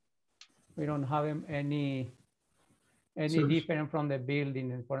 This we don't have any different from the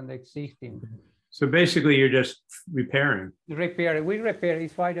building and from the existing. So basically, you're just repairing. Repair. We repair.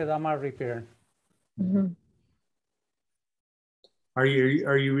 It's why the dama repair. Mm-hmm. Are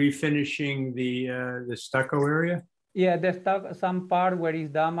you refinishing the stucco area? Yeah, the stucco. Some part where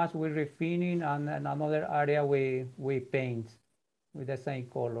it's damaged, we refining, and another area we paint with the same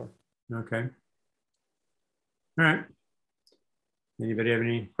color. Okay. All right. Anybody have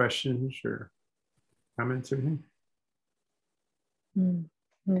any questions or comments or anything?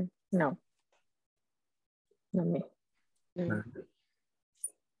 No. Not me.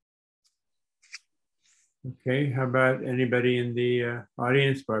 Okay, how about anybody in the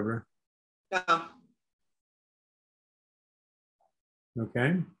audience, Barbara? No.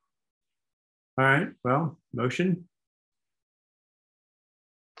 Okay. All right, well, motion?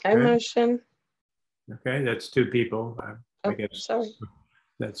 I motion. Okay, that's two people. I guess sorry.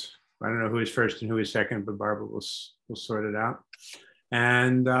 That's, I don't know who is first and who is second, but Barbara will sort it out.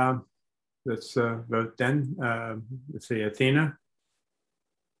 And let's vote then. Let's see, Athena.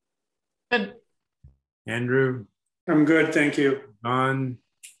 Good. Andrew. I'm good, thank you. Don.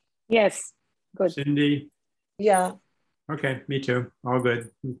 Yes, good. Cindy. Yeah. Okay, me too. All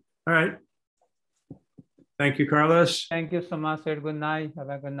good. All right. Thank you, Carlos. Thank you so much, sir. Good night. Have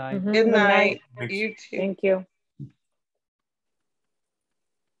a good night. Mm-hmm. Good night. Thanks. You too. Thank you.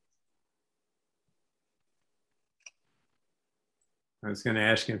 I was going to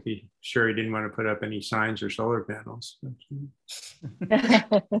ask him if he didn't want to put up any signs or solar panels.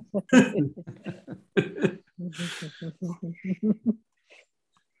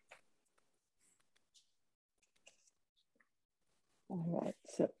 All right.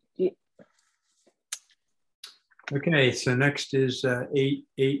 So, yeah. Okay, so next is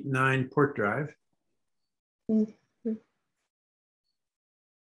 889 Port Drive. Mm-hmm.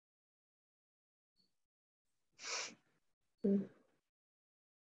 Mm-hmm.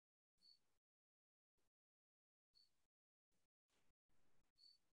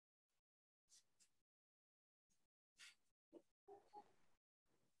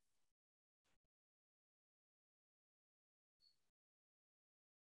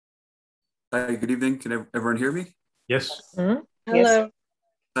 Hi, good evening. Can everyone hear me? Yes. Mm-hmm. Hello.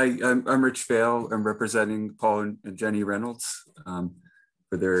 Hi, I'm Rich Vale. I'm representing Paul and Jenny Reynolds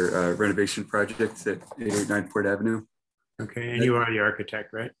for their renovation project at 889 Port Avenue. Okay, and you are the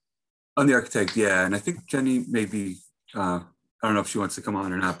architect, right? I'm the architect, yeah. And I think Jenny maybe, I don't know if she wants to come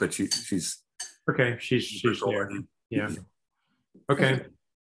on or not, but she's okay. She's there. Yeah. Okay.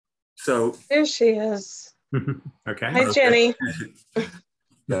 So there she is. Okay. Hi, Jenny.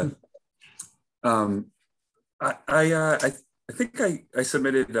 Yeah. I think I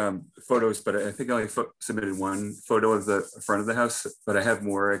submitted photos, but I think I only submitted one photo of the front of the house, but I have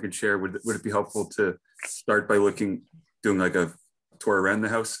more I could share. Would it be helpful to start by doing like a tour around the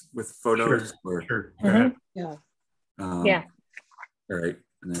house with photos? Sure. Sure. Mm-hmm. Yeah. Yeah. All right.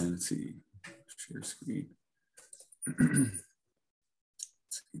 And then let's see. Share screen. Let's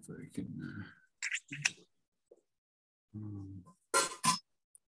see if I can.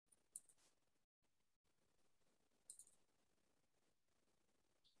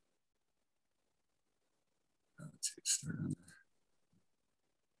 Let's get started on that.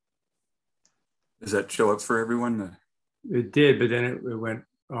 Does that show up for everyone? It did, but then it went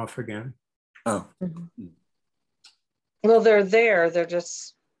off again. Oh. Mm-hmm. Well, they're there. They're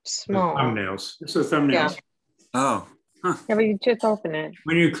just small. Thumbnails. It's a thumbnails. Yeah. Oh. Huh. Yeah, but you just open it.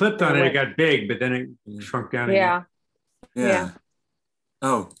 When you clicked on it, it got big, but then it shrunk down again. Yeah.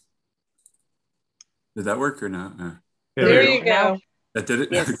 Oh. Did that work or not? There you go. That did it?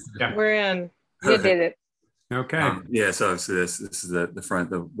 Yes. Yeah. We're in. You did it. Okay. Yeah, so this is the front,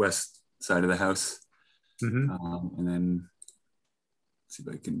 the side of the house. Mm-hmm. And then see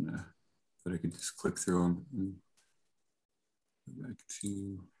if I can, but I can just click through them and go back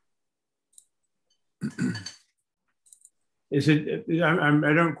to. Is it,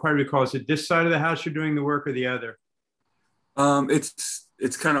 I don't quite recall, is it this side of the house you're doing the work or the other?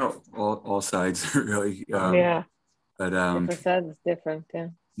 It's kind of all sides really. Yeah. But different sides is different, yeah.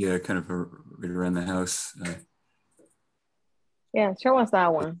 Yeah, kind of right around the house. Yeah, show us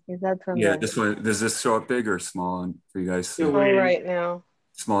that one. Is that from yeah, this one, does this show up big or small for you guys? Small right now.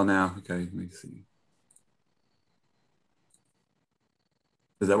 Small now, okay, let me see.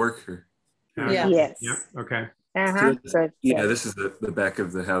 Does that work? Or? Yeah. Yes. Yep, okay. Uh-huh. So this is the back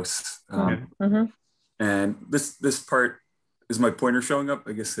of the house. And this part, is my pointer showing up?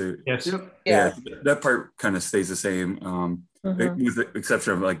 I guess. Yes. Yeah, that part kind of stays the same, with the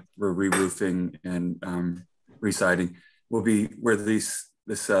exception of like we're re-roofing and re-siding. Will be where this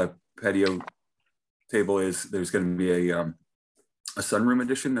patio table is. There's going to be a sunroom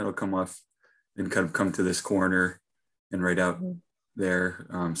addition that'll come off and kind of come to this corner and right out there.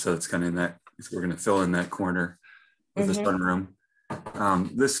 So it's kind of in that. We're going to fill in that corner with the sunroom.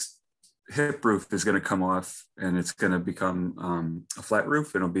 This hip roof is going to come off and it's going to become a flat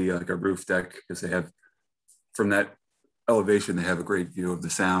roof. It'll be like a roof deck because they have, from that elevation, they have a great view of the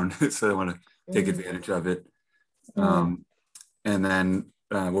sound. So they want to take advantage of it. And then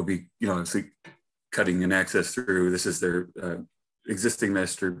we'll be, obviously cutting an access through. This is their existing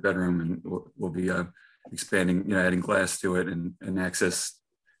master bedroom, and we'll be expanding, adding glass to it and access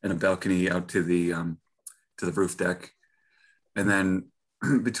and a balcony out to the roof deck. And then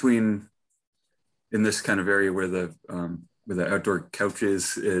in this kind of area where the outdoor couch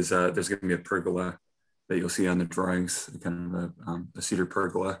is there's going to be a pergola that you'll see on the drawings, kind of a cedar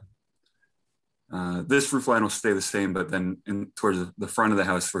pergola. This roof line will stay the same, but then towards the front of the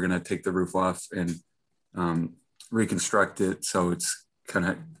house, we're going to take the roof off and reconstruct it. So it's kind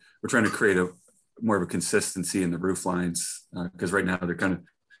of, we're trying to create more of a consistency in the roof lines because right now they're kind of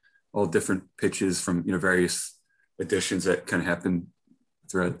all different pitches from various additions that kind of happen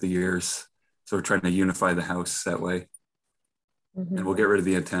throughout the years. So we're trying to unify the house that way. And we'll get rid of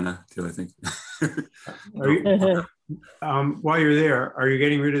the antenna too, I think. While you're there, are you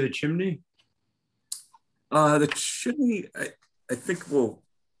getting rid of the chimney? The chimney, I think we'll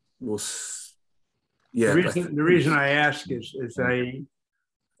yeah. The reason I ask is I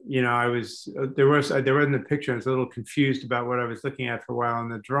was there wasn't a picture. I was a little confused about what I was looking at for a while in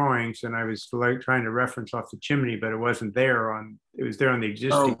the drawings, and I was like trying to reference off the chimney, but it wasn't there it was there on the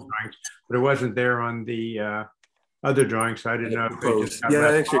existing drawings, but it wasn't there on the other drawings. So I didn't know if they just got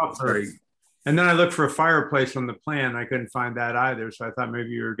left off. And then I looked for a fireplace on the plan. I couldn't find that either, so I thought maybe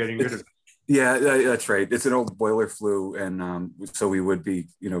you were getting rid of it. Yeah, that's right. It's an old boiler flue, and so we would be,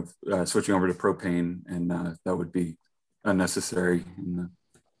 switching over to propane, and that would be unnecessary in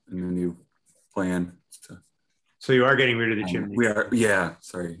the new plan. So you are getting rid of the chimney. We are, yeah.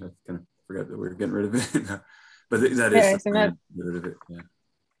 Sorry, I kind of forgot that we were getting rid of it, but that is get rid of it. Yeah.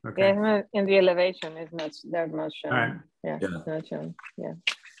 Okay. Yeah, it's not in the elevation. It's not that much shown. All right. Yeah, it's not shown. Yeah.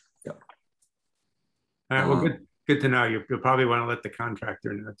 Yeah. All right. Well, good to know. You'll probably want to let the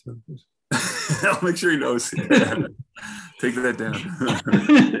contractor know too. I'll make sure he knows. Take that down.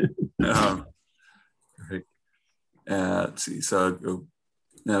 Right. Let's see. So I'll go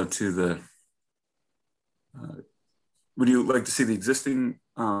now to the. Would you like to see the existing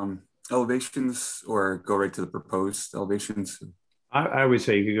elevations, or go right to the proposed elevations? I would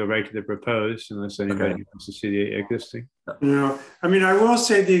say you could go right to the proposed, unless anybody wants to see the existing. No, I mean, I will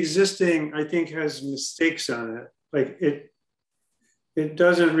say the existing, I think, has mistakes on it. Like it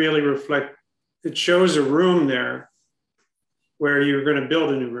doesn't really reflect. It shows a room there where you're going to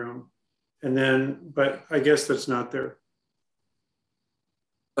build a new room, but I guess that's not there.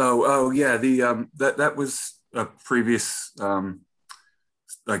 Oh yeah. The that was a previous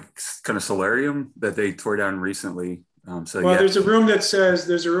like kind of solarium that they tore down recently. There's a room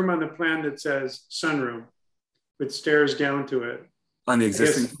on the plan that says sunroom with stairs down to it. On the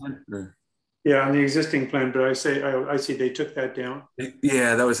existing plan? Or? Yeah, on the existing plan, but I see they took that down.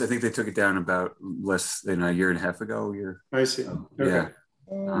 Yeah, I think they took it down about less than a year and a half ago. I see. Okay. Yeah.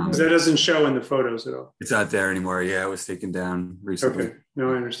 Because that doesn't show in the photos at all. It's not there anymore. Yeah, it was taken down recently. Okay,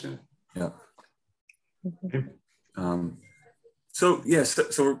 no, I understand. Yeah. Okay. So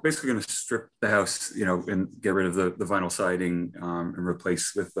we're basically going to strip the house, and get rid of the vinyl siding and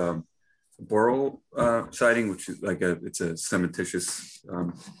replace with boral siding, which is like it's a cementitious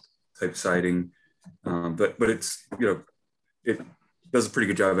type siding, but it's it does a pretty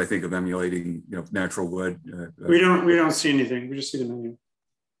good job, I think, of emulating natural wood. We don't see anything. We just see the menu.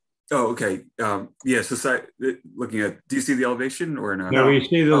 Oh, okay. Yeah, so looking at, do you see the elevation or not? No, we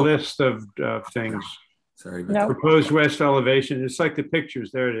see the list of things. Sorry. No. Proposed west elevation. It's like the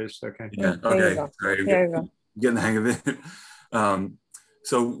pictures. There it is. Okay. Yeah. Okay. Sorry. Getting the hang of it.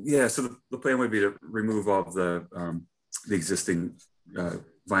 So yeah, so the plan would be to remove all of the existing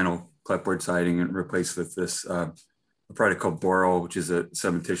vinyl clapboard siding and replace with this a product called Boral, which is a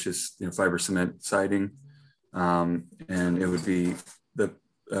cementitious fiber cement siding, and it would be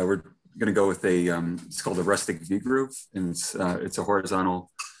we're going to go with a it's called a rustic V-groove, and it's a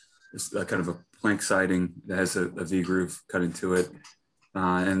horizontal, it's kind of a plank siding that has a V-groove cut into it,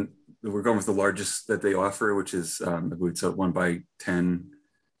 and we're going with the largest that they offer, which is I believe it's a 1x10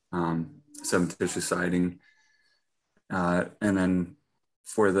 cementitious siding, and then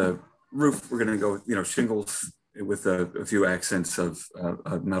for the roof we're going to go with shingles with a few accents of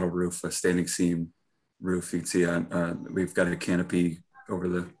a metal roof, a standing seam roof. You can see we've got a canopy over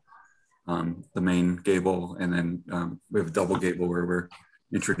the main gable, and then we have a double gable where we're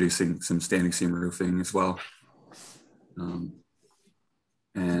introducing some standing seam roofing as well. And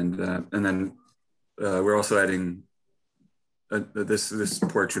then we're also adding this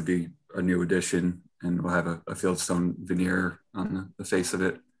porch would be a new addition, and we'll have a fieldstone veneer on the face of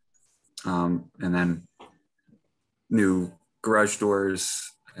it, and then new garage doors,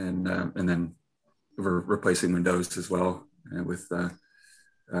 and then we're replacing windows as well. And with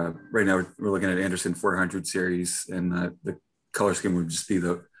right now we're looking at Andersen 400 series, and the color scheme would just be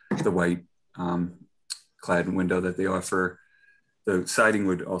the white clad window that they offer. The siding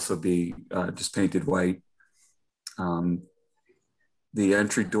would also be just painted white. The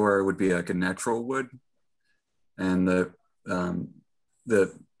entry door would be like a natural wood, and I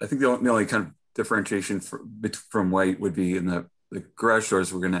think the only kind of differentiation from white would be in the garage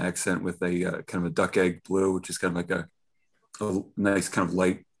doors. We're going to accent with a kind of a duck egg blue, which is kind of like a nice kind of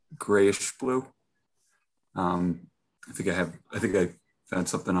light grayish blue. I think I found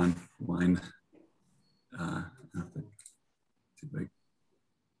something online.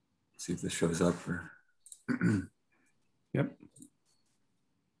 See if this shows up. Or yep,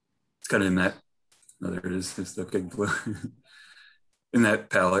 it's kind of in that. Oh, there it is. It's the big blue in that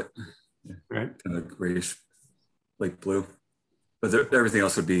palette. Yeah, right, kind of grayish, light blue. But everything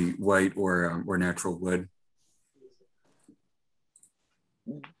else would be white or natural wood.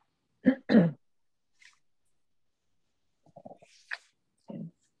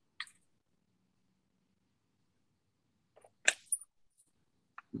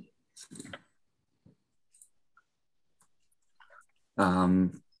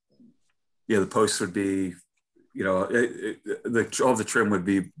 Yeah, the posts would be, all the trim would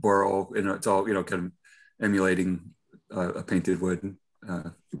be Boral, and it's all, kind of emulating a painted wood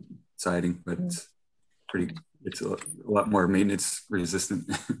siding, but it's a lot more maintenance resistant,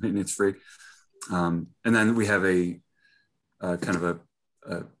 maintenance free. And then we have a kind of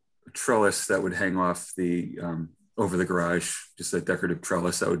a trellis that would hang off the over the garage, just a decorative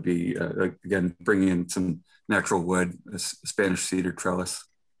trellis that would be again bringing in some natural wood, a Spanish cedar trellis.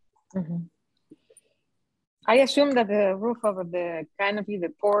 Mm-hmm. I assume that the roof of the canopy, the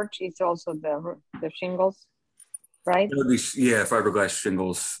porch, is also the shingles, right? It would be, yeah, fiberglass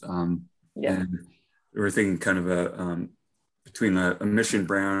shingles. Yeah. And we were thinking kind of between a mission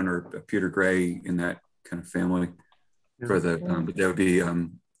brown or a pewter gray in that kind of family for the, but that would be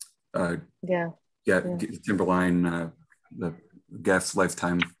Timberline, the Gaff's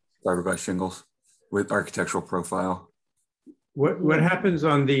Lifetime fiberglass shingles with architectural profile. What happens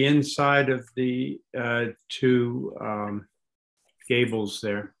on the inside of the two gables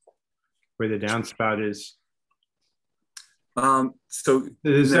there, where the downspout is? So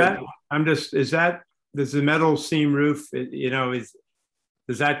does the metal seam roof,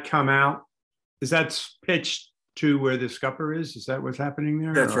 does that come out? Is that pitched to where the scupper is? Is that what's happening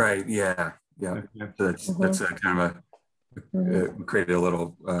there? That's right. Yeah. Okay. So that's a kind of created a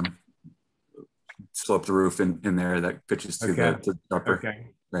little slope the roof in there that pitches to the upper. Okay.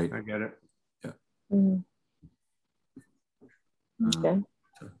 Right. I get it. Yeah. Okay.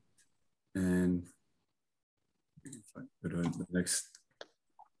 And go to the next.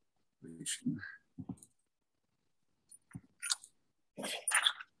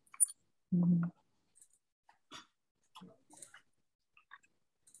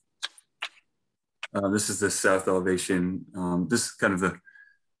 This is the south elevation. This is kind of the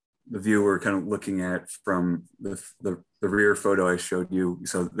view we're kind of looking at from the rear photo I showed you.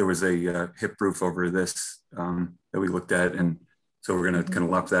 So there was a hip roof over this that we looked at, and so we're going to kind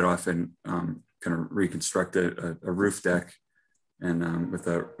of lop that off and kind of reconstruct a roof deck, and with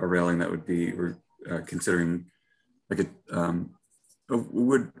a railing that would be, we're considering like a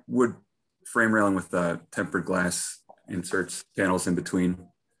wood frame railing with tempered glass inserts, panels in between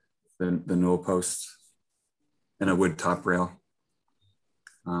the newel posts, and a wood top rail.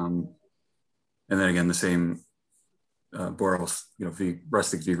 And then again, the same Boreal,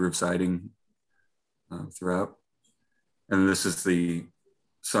 rustic V-groove siding throughout. And this is the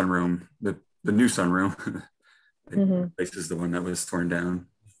sunroom, the new sunroom. This is the one that was torn down,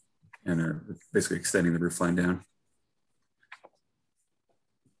 and are basically extending the roof line down.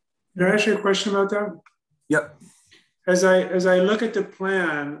 Can I ask you a question about that? Yep. As I look at the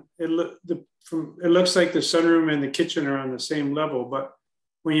plan, it looks like the sunroom and the kitchen are on the same level, but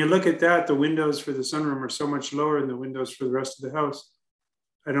when you look at that, the windows for the sunroom are so much lower than the windows for the rest of the house.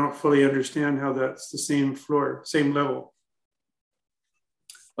 I don't fully understand how that's the same floor, same level.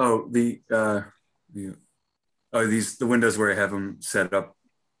 Oh, the windows where I have them set up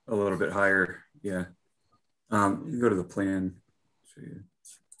a little bit higher. Yeah. You go to the plan. Show you.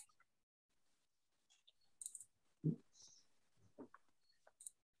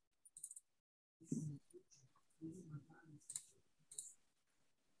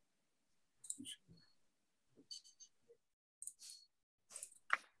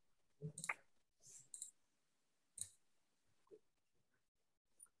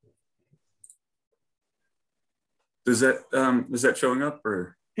 Is that showing up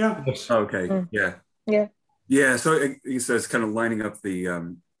or? Yeah. Oh, okay. Yeah. Yeah. Yeah. So it says kind of lining up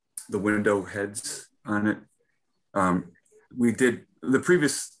the window heads on it. We did the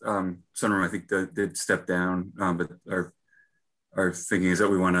previous sunroom. I think did step down, but our thinking is that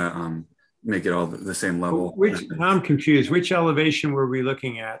we want to make it all the same level. I'm confused. Which elevation were we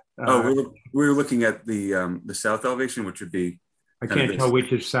looking at? We were looking at the south elevation, which would be. I can't tell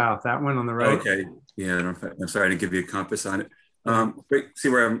which is south. That one on the right. Okay. Yeah. I'm sorry. I didn't give you a compass on it. Wait, see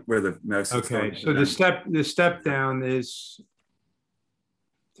where the mouse is. Okay. So the step down is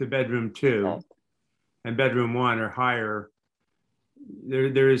to bedroom 2, and bedroom 1 are higher.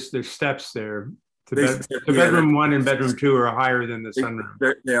 There's steps there. Bedroom 1 and bedroom 2 are higher than the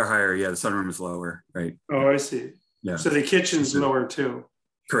sunroom. They are higher. Yeah. The sunroom is lower. Right. Oh, I see. Yeah. So the kitchen's lower too.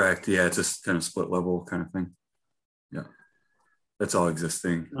 Correct. Yeah. It's just kind of split level kind of thing. Yeah. That's all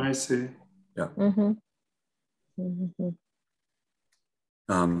existing. I see. Yeah.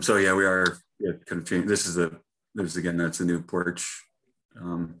 So yeah, we are kind of changing. That's a new porch.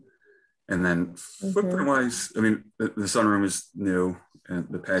 And then footprint wise, I mean, the sunroom is new and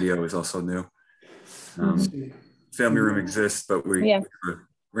the patio is also new. Family room exists, but we're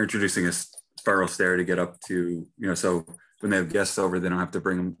introducing a spiral stair to get up to, so when they have guests over, they don't have to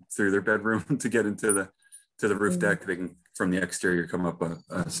bring them through their bedroom to get into the roof deck. They can, from the exterior, come up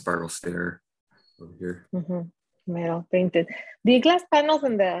a spiral stair over here. Metal painted. The glass panels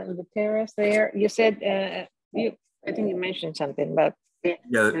in the terrace there, you said, I think you mentioned something, but yeah,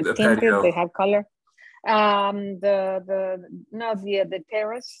 the tinted, patio. they have color. The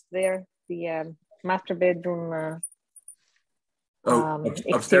terrace there, the master bedroom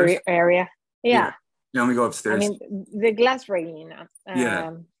exterior area. Yeah. Let me go upstairs. I mean, the glass railing.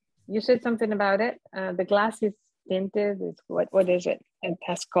 You said something about it. The glass is tinted. It's what is it? It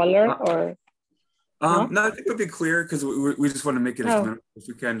has color or? No, I think it'll be clear because we just want to make it as minimal as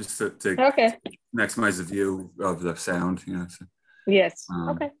we can, just to maximize the view of the sound. So, yes.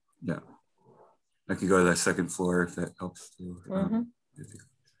 Okay. Yeah. I could go to that second floor if that helps too.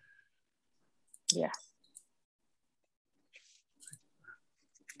 Yeah.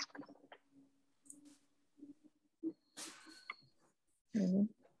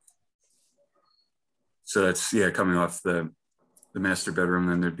 So that's coming off the master bedroom.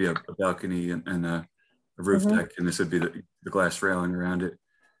 Then there'd be a balcony and a roof deck, and this would be the glass railing around it.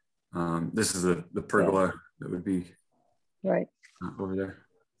 This is the pergola that would be right over there,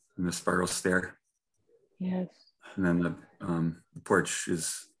 and the spiral stair. Yes. And then the porch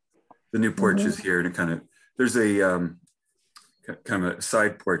is the new porch is here, and there's a kind of a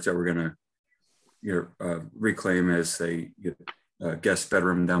side porch that we're gonna reclaim as a guest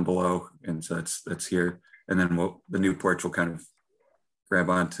bedroom down below, and so that's here. And then the new porch will kind of grab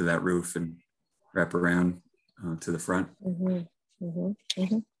onto that roof and wrap around to the front. Okay.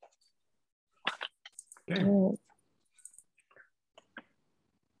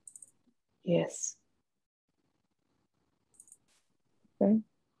 Yes. Okay.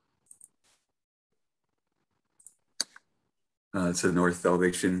 It's a north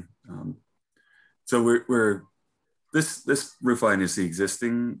elevation. So we're this roof line is the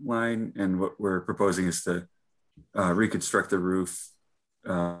existing line, and what we're proposing is to reconstruct the roof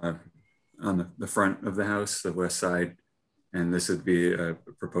on the front of the house, the west side, and this would be a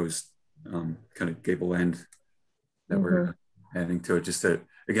proposed kind of gable end that we're adding to it, just to,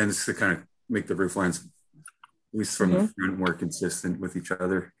 again, just to kind of make the roof lines, at least from the front, more consistent with each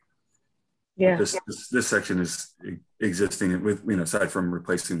other. Yeah. This section is existing with, aside from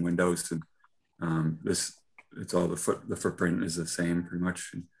replacing windows, and it's all the footprint is the same pretty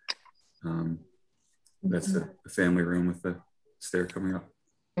much. And, that's the family room with the stair coming up.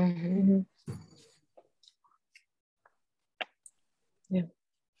 Yeah.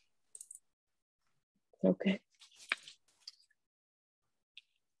 Okay.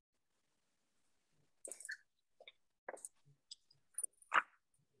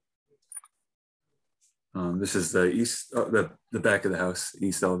 This is the east, the back of the house,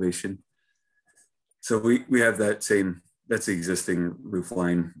 east elevation. So we have that's the existing roof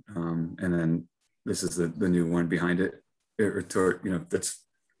line, and then this is the new one behind it, that's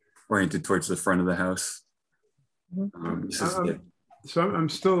oriented towards the front of the house. So I'm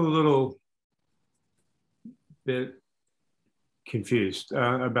still a little bit confused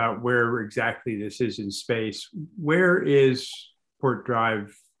about where exactly this is in space. Where is Port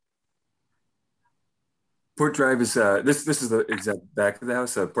Drive? Port Drive is this is the exact back of the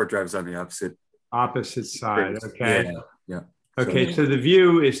house. Port Drive is on the opposite side. Okay. Yeah. Okay. So the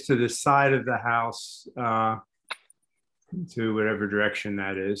view is to the side of the house, to whatever direction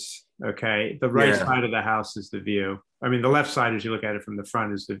that is. Okay. The right side of the house is the view. I mean, the left side, as you look at it from the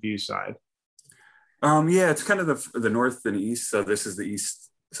front, is the view side. Yeah, it's kind of the north and east. So this is the east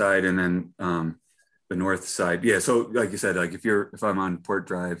side, and then the north side. Yeah. So like you said, like if I'm on Port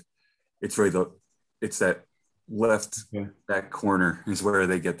Drive, it's really it's that left back corner is where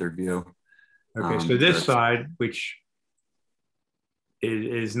they get their view. Okay, so this side, which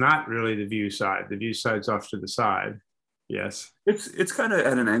is not really the view side. The view side's off to the side. Yes. It's kind of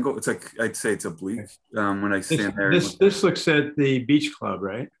at an angle. It's like, I'd say it's oblique when I stand there. This looks at the beach club,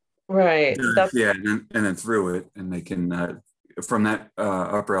 right? Right. Yeah, and then through it, and they can from that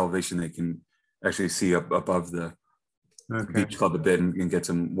upper elevation, they can actually see up above the beach club a bit and get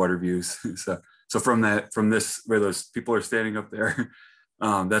some water views. So from this where those people are standing up there,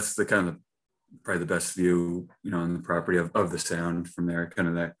 that's the kind of probably the best view, on the property of the sound from there, kind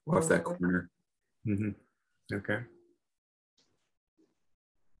of that off that corner. Okay.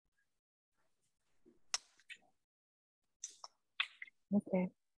 Okay.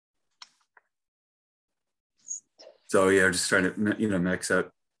 So yeah, just trying to max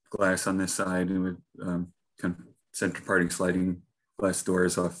out glass on this side, and with kind of center parting sliding glass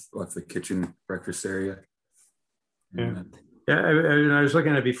doors off the kitchen breakfast area. Yeah. I was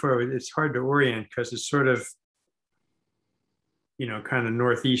looking at it before. It's hard to orient because it's sort of, kind of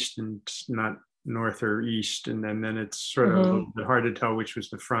northeast and not north or east, and then it's sort of a little bit hard to tell which was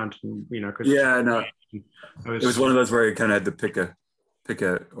the front. And no, it was one of those where you kind of had to pick a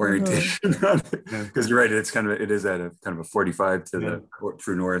orientation because you're right. It is at a kind of a 45 to the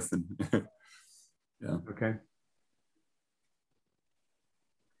true north, and yeah. Okay.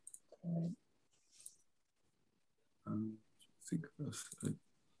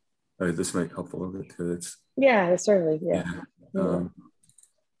 This might help a little bit too. Certainly.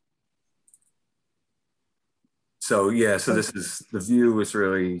 So this is the view is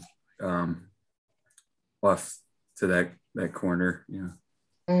really off to that corner.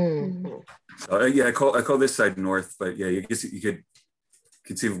 So I call this side north, but I guess you could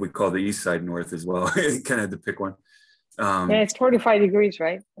conceivably call the east side north as well. You kind of had to pick one. It's 45 degrees,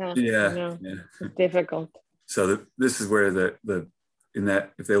 right? Yeah. It's difficult. So this is where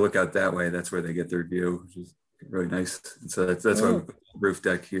if they look out that way, that's where they get their view, which is really nice. And so that's why we put the roof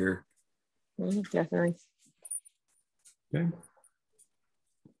deck here. Definitely.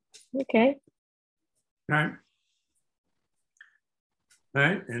 Okay. All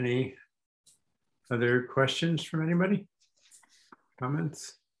right. Any other questions from anybody?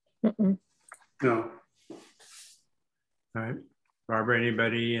 Comments? No. All right. Barbara,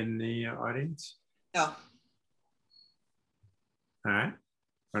 anybody in the audience? No. All right.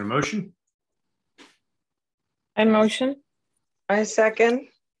 Want a motion? I motion. I second.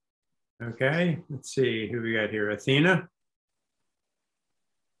 Okay. Let's see who we got here. Athena?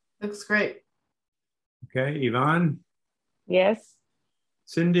 Looks great. Okay. Yvonne? Yes.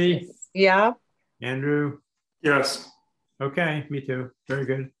 Cindy? Yeah. Andrew? Yes. Okay. Me too. Very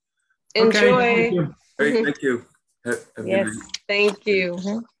good. Enjoy. Okay, thank you. Great. Thank you. Yes. Thank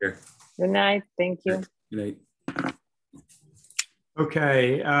you. Good night. Thank you. Good night.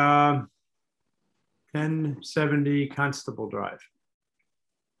 Okay. 1070 Constable Drive.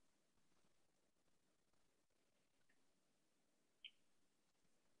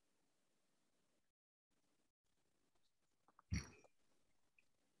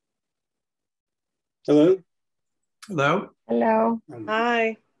 Hello. Hello. Hello.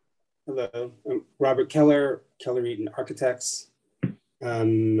 Hi. Hello. I'm Robert Keller, Keller Eaton Architects.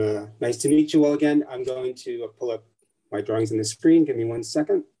 Nice to meet you all again. I'm going to pull up my drawings on the screen. Give me 1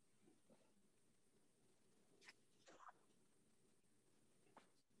 second.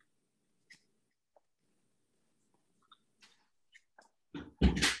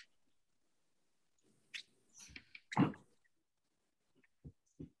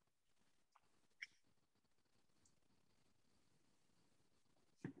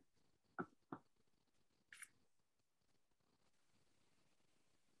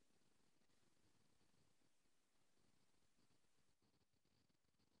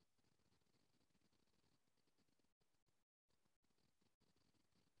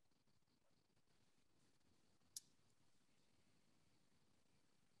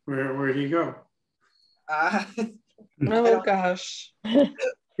 Where'd he go? Oh gosh.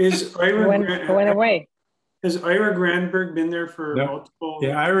 Is Ira went away. Has Ira Granberg been there for multiple?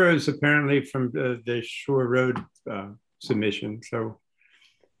 Yeah, Ira is apparently from the Shore Road submission, so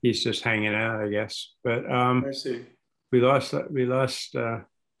he's just hanging out, I guess. But I see. We lost. Okay.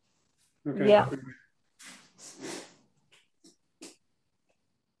 Yeah.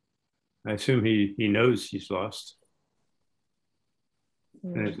 I assume he knows he's lost.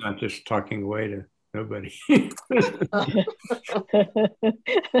 And it's not just talking away to nobody.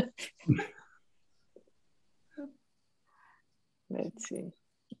 Let's see.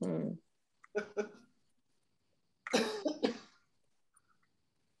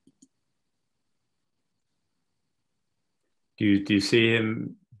 Do you see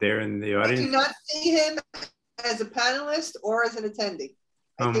him there in the audience? I do not see him as a panelist or as an attendee.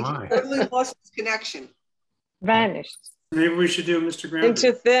 I think my. he totally lost his connection. Vanished. Maybe we should do Mr. Granberg.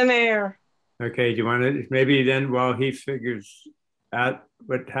 Into thin air. Okay, do you want to maybe then while he figures out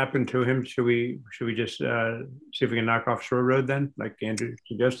what happened to him, should we just see if we can knock off Shore Road then, like Andrew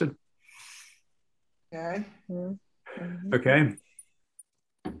suggested? Okay. Okay.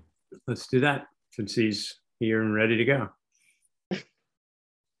 Let's do that since he's here and ready to go.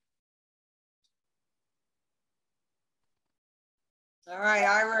 All right,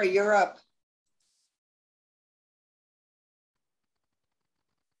 Ira, you're up.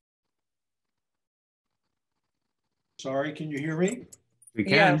 Sorry, can you hear me? We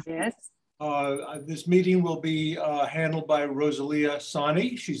can. Yes. This meeting will be handled by Rosalia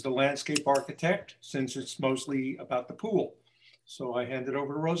Sani. She's the landscape architect, since it's mostly about the pool. So I hand it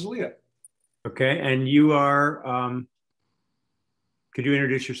over to Rosalia. Okay, and you are, could you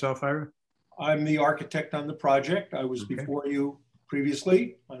introduce yourself, Ira? I'm the architect on the project. I was before you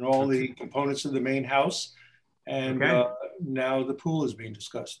previously on all the components of the main house. And now the pool is being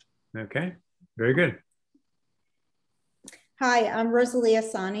discussed. Okay, very good. Hi, I'm Rosalia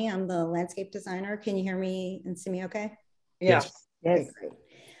Sani. I'm the landscape designer. Can you hear me and see me okay? Yes. Okay, great.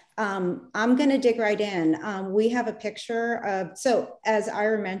 I'm going to dig right in. We have a picture of, so as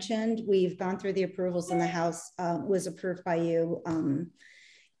Ira mentioned, we've gone through the approvals and the house was approved by you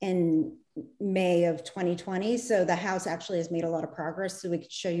in May of 2020. So the house actually has made a lot of progress. So we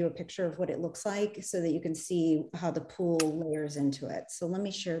could show you a picture of what it looks like so that you can see how the pool layers into it. So let me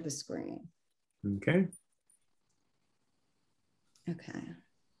share the screen. Okay. Okay.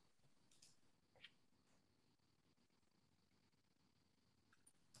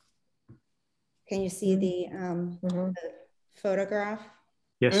 Can you see the photograph?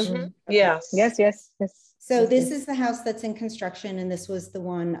 Yes. Yes. Yes. So this is the house that's in construction, and this was the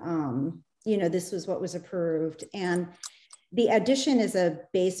one, this was what was approved. And the addition is a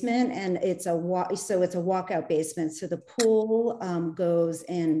basement, and it's a walkout basement. So the pool goes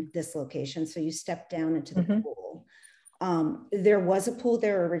in this location. So you step down into the pool. There was a pool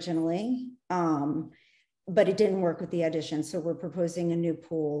there originally, but it didn't work with the addition. So we're proposing a new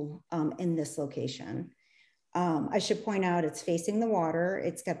pool in this location. I should point out it's facing the water.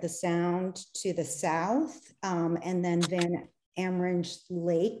 It's got the Sound to the south, and then Van Ameren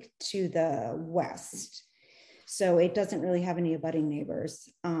Lake to the west. So it doesn't really have any abutting neighbors.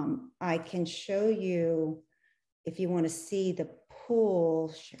 I can show you, if you want to see the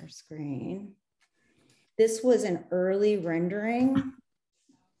pool, share screen. This was an early rendering.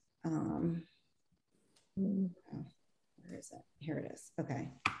 Where is it? Here it is. Okay.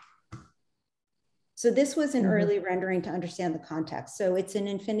 So this was an early rendering to understand the context. So it's an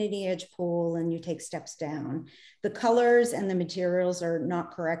infinity edge pool and you take steps down. The colors and the materials are not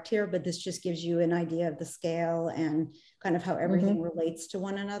correct here, but this just gives you an idea of the scale and kind of how everything relates to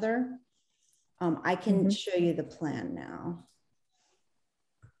one another. I can show you the plan now.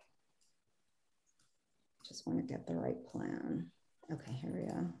 Just want to get the right plan. Okay, here we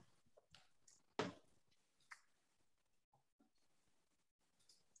go.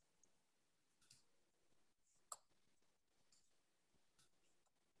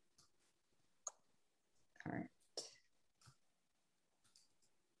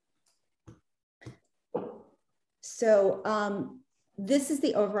 So this is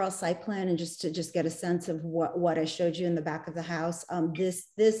the overall site plan, and just to get a sense of what I showed you in the back of the house. This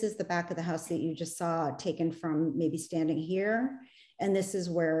is the back of the house that you just saw taken from maybe standing here. And this is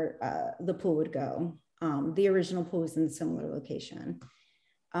where the pool would go. The original pool was in a similar location.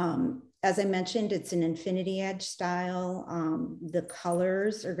 As I mentioned, it's an infinity edge style. The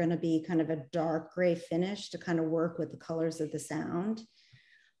colors are going to be kind of a dark gray finish to kind of work with the colors of the sound.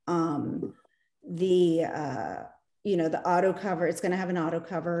 The auto cover, it's going to have an auto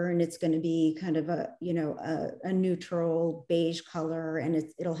cover, and it's going to be kind of a neutral beige color, and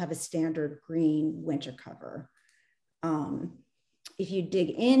it'll have a standard green winter cover. If you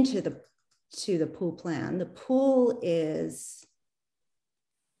dig into the pool plan, the pool is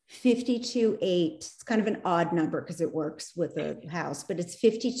 52.8. It's kind of an odd number because it works with the house, but it's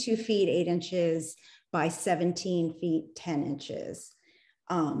 52 feet 8 inches by 17 feet 10 inches.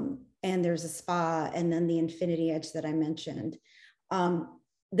 And there's a spa, and then the infinity edge that I mentioned.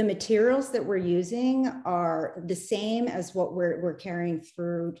 The materials that we're using are the same as what we're carrying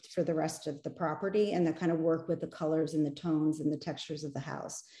through for the rest of the property, and that kind of work with the colors and the tones and the textures of the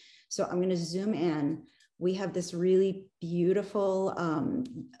house. So I'm going to zoom in. We have this really beautiful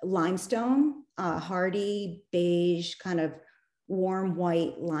limestone, hardy beige, kind of warm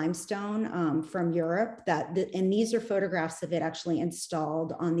white limestone from Europe. And these are photographs of it actually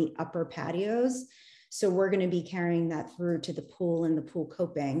installed on the upper patios. So we're going to be carrying that through to the pool and the pool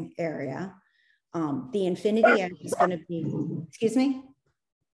coping area. The infinity edge is going to be, excuse me?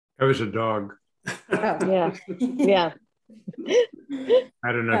 That was a dog. Oh. Yeah, yeah.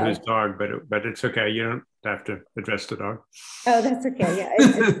 I don't know whose dog, but it's okay. You don't have to address the dog. Oh, that's okay. Yeah,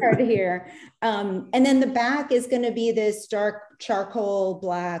 it's hard to hear. And then the back is going to be this dark charcoal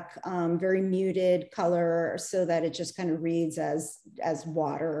black, very muted color, so that it just kind of reads as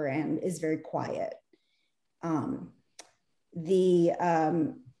water and is very quiet. They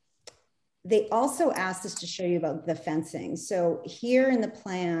also asked us to show you about the fencing. So here in the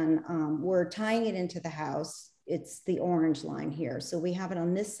plan, we're tying it into the house. It's the orange line here. So we have it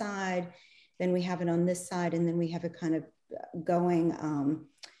on this side, then we have it on this side, and then we have it kind of going, on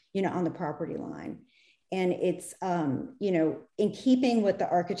the property line. And it's, in keeping with the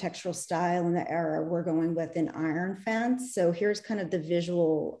architectural style and the era, we're going with an iron fence. So here's kind of the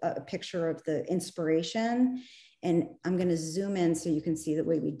visual picture of the inspiration. And I'm going to zoom in so you can see the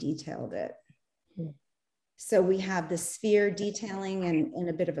way we detailed it. So we have the sphere detailing and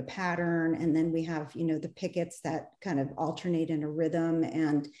a bit of a pattern. And then we have, the pickets that kind of alternate in a rhythm.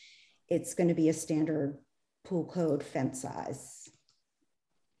 And it's going to be a standard pool code fence size.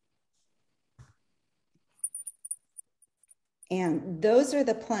 And those are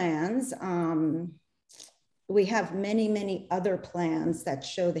the plans. We have many, many other plans that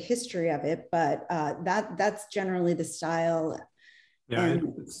show the history of it, but that's generally the style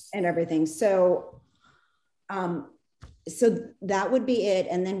and everything. So that would be it.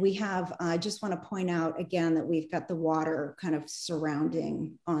 And then we have, I just want to point out again that we've got the water kind of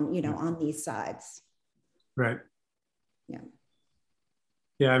surrounding on, on these sides. Right. Yeah.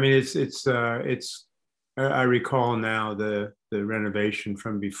 Yeah. I mean, I recall now the renovation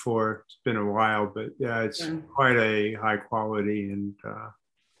from before. It's been a while, but yeah, it's quite a high quality and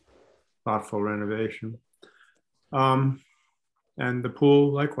thoughtful renovation. And the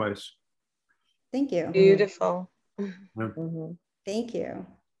pool likewise. Thank you. Beautiful. Yeah. Mm-hmm. Thank you.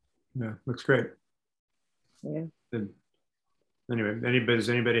 Yeah, looks great. Yeah. Good. Anyway, does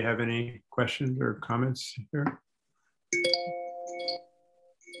anybody have any questions or comments here?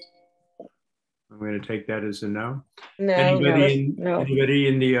 I'm going to take that as a no. No. Anybody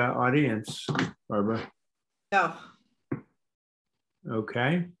in the audience, Barbara? No.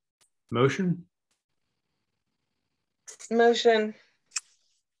 Okay. Motion? Motion.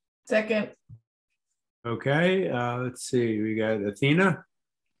 Second. Okay. Let's see. We got Athena.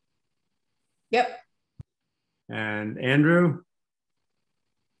 Yep. And Andrew.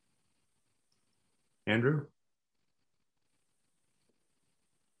 Andrew?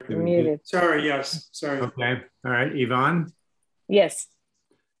 Muted. Sorry, yes, sorry. Okay, all right, Yvonne? Yes.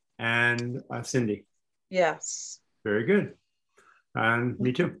 And Cindy? Yes. Very good. And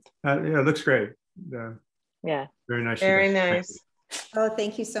me too. Yeah, it looks great. Yeah. Very nice. Very nice. Oh,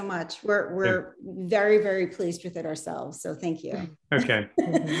 thank you so much. We're very, very pleased with it ourselves. So thank you. Okay.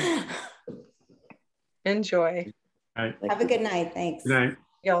 Enjoy. All right. Have a good night. Thanks. Good night.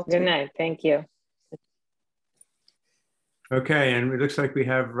 Y'all Good night. Thank you. Okay, and it looks like we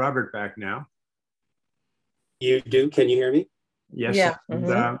have Robert back now. You do? Can you hear me? Yes. Yeah.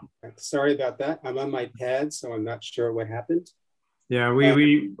 And, Sorry about that. I'm on my pad, so I'm not sure what happened. Yeah,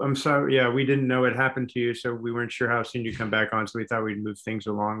 I'm sorry. Yeah, we didn't know it happened to you, so we weren't sure how soon you come back on. So we thought we'd move things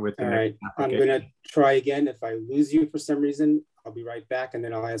along with the next application. I'm going to try again. If I lose you for some reason, I'll be right back, and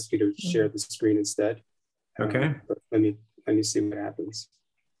then I'll ask you to share the screen instead. Okay. But let me see what happens.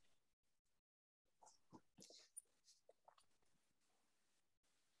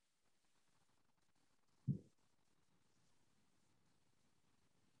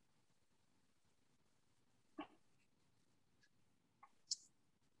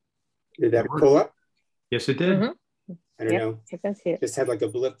 Did that pull up? Yes, it did. I don't know. I can see it. Just had like a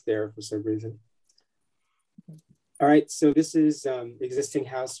blip there for some reason. All right, so this is existing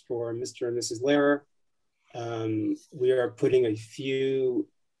house for Mr. and Mrs. Lehrer. We are putting a few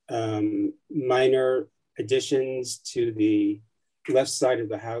minor additions to the left side of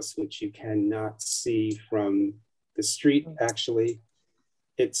the house, which you cannot see from the street, actually.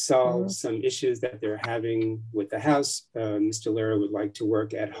 It solves some issues that they're having with the house. Mr. Lehrer would like to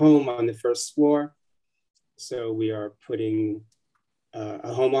work at home on the first floor. So we are putting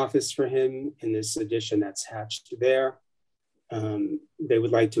a home office for him in this addition that's hatched there. They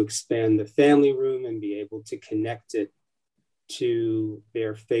would like to expand the family room and be able to connect it to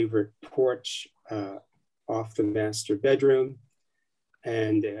their favorite porch off the master bedroom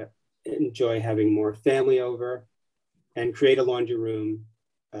and enjoy having more family over, and create a laundry room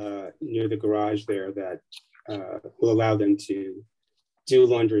near the garage there that will allow them to do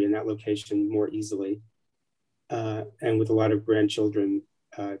laundry in that location more easily. And with a lot of grandchildren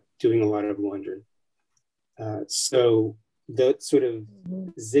doing a lot of laundry. So the sort of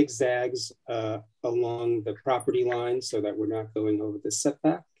zigzags along the property line so that we're not going over the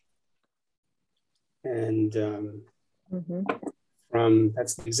setback. And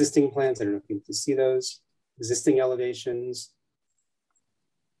that's the existing plans. I don't know if you can see those existing elevations.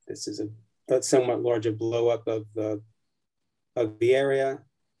 This is a somewhat larger blow up of the area.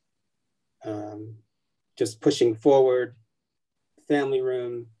 Just pushing forward, family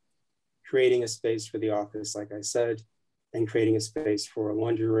room, creating a space for the office, like I said, and creating a space for a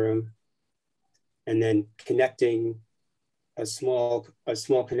laundry room, and then connecting a small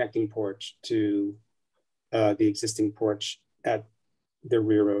connecting porch to the existing porch at the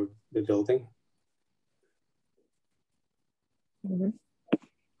rear of the building.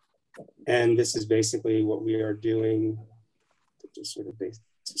 And this is basically what we are doing to sort of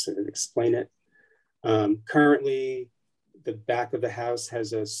explain it. Currently, the back of the house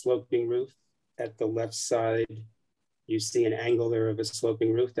has a sloping roof. At the left side, you see an angle there of a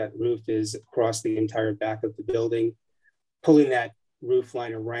sloping roof. That roof is across the entire back of the building, pulling that roof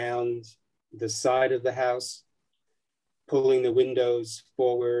line around the side of the house, pulling the windows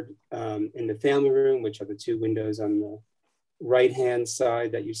forward in the family room, which are the two windows on the right-hand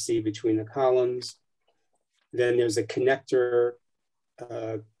side that you see between the columns. Then there's a connector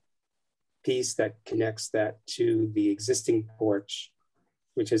piece that connects that to the existing porch,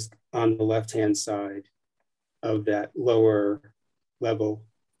 which is on the left-hand side of that lower level.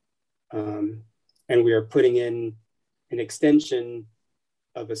 And we are putting in an extension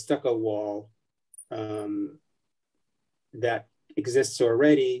of a stucco wall that exists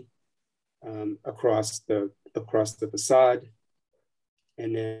already across the facade.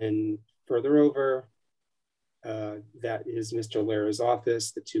 And then further over, that is Mr. Lehrer's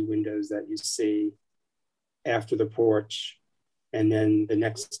office, the two windows that you see after the porch. And then the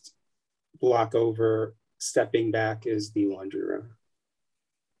next block over, stepping back, is the laundry room.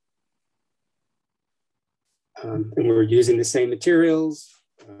 And we're using the same materials.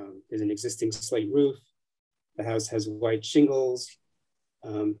 There's an existing slate roof. The house has white shingles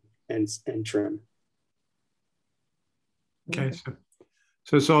and trim. Okay,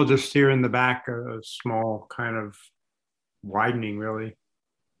 so it's all just here in the back, a small kind of widening, really.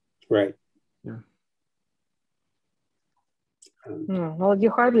 Right. Yeah. Well, you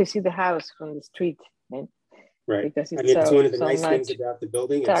hardly see the house from the street, right? Right. Because it's one of the nice things about the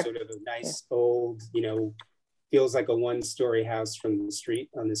building. It's sort of a nice old, feels like a one-story house from the street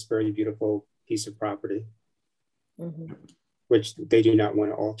on this very beautiful piece of property, which they do not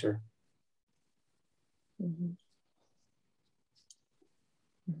want to alter.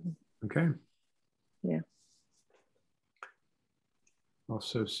 Okay. Yeah.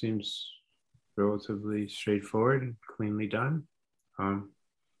 Also seems relatively straightforward and cleanly done.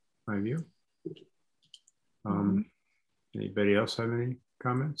 My view. Anybody else have any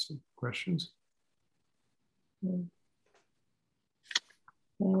comments or questions?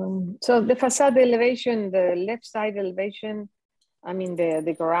 So the facade elevation, the left side elevation, I mean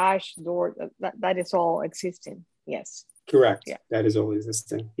the garage door, that is all existing. Yes. Correct. Yeah. That is all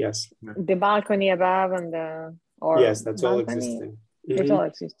existing. Yes. The balcony above and the Or yes, that's all balcony? existing. It's all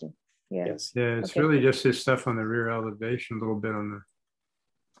existing. Yeah. Yes. Yeah, it's Okay. really just his stuff on the rear elevation, a little bit on the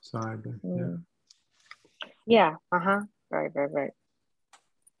side. But, yeah. Yeah. Uh-huh. Right.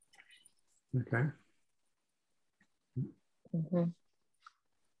 Okay.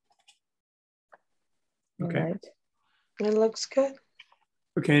 Okay. Right. It looks good.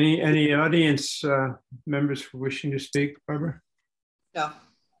 Okay. Any audience members wishing to speak, Barbara? No.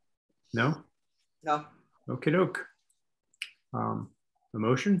 No? No. Okay, doke. A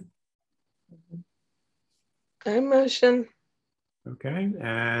motion? I motion. Okay,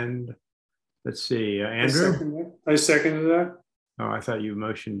 and let's see, Andrew? I seconded that. Oh, I thought you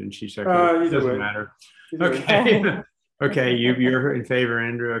motioned and she seconded. It doesn't matter. Either Okay. way. Okay, you're in favor,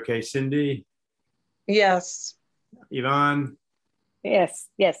 Andrew. Okay, Cindy? Yes. Yvonne? Yes.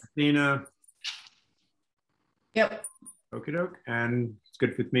 Nina? Yep. Okie doke, and it's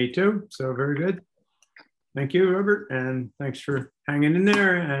good with me too, so very good. Thank you, Robert, and thanks for hanging in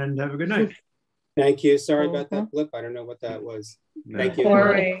there, and have a good night. Thank you. Sorry about that blip. I don't know what that was. No. Thank you.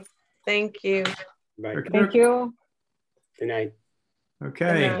 Sorry. Thank you. Bye. Thank you. Good night.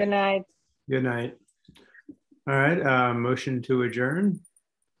 Okay. Good night. Good night. All right, motion to adjourn.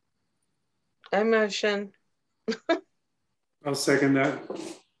 I motion. I'll second that.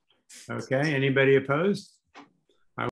 Okay, anybody opposed?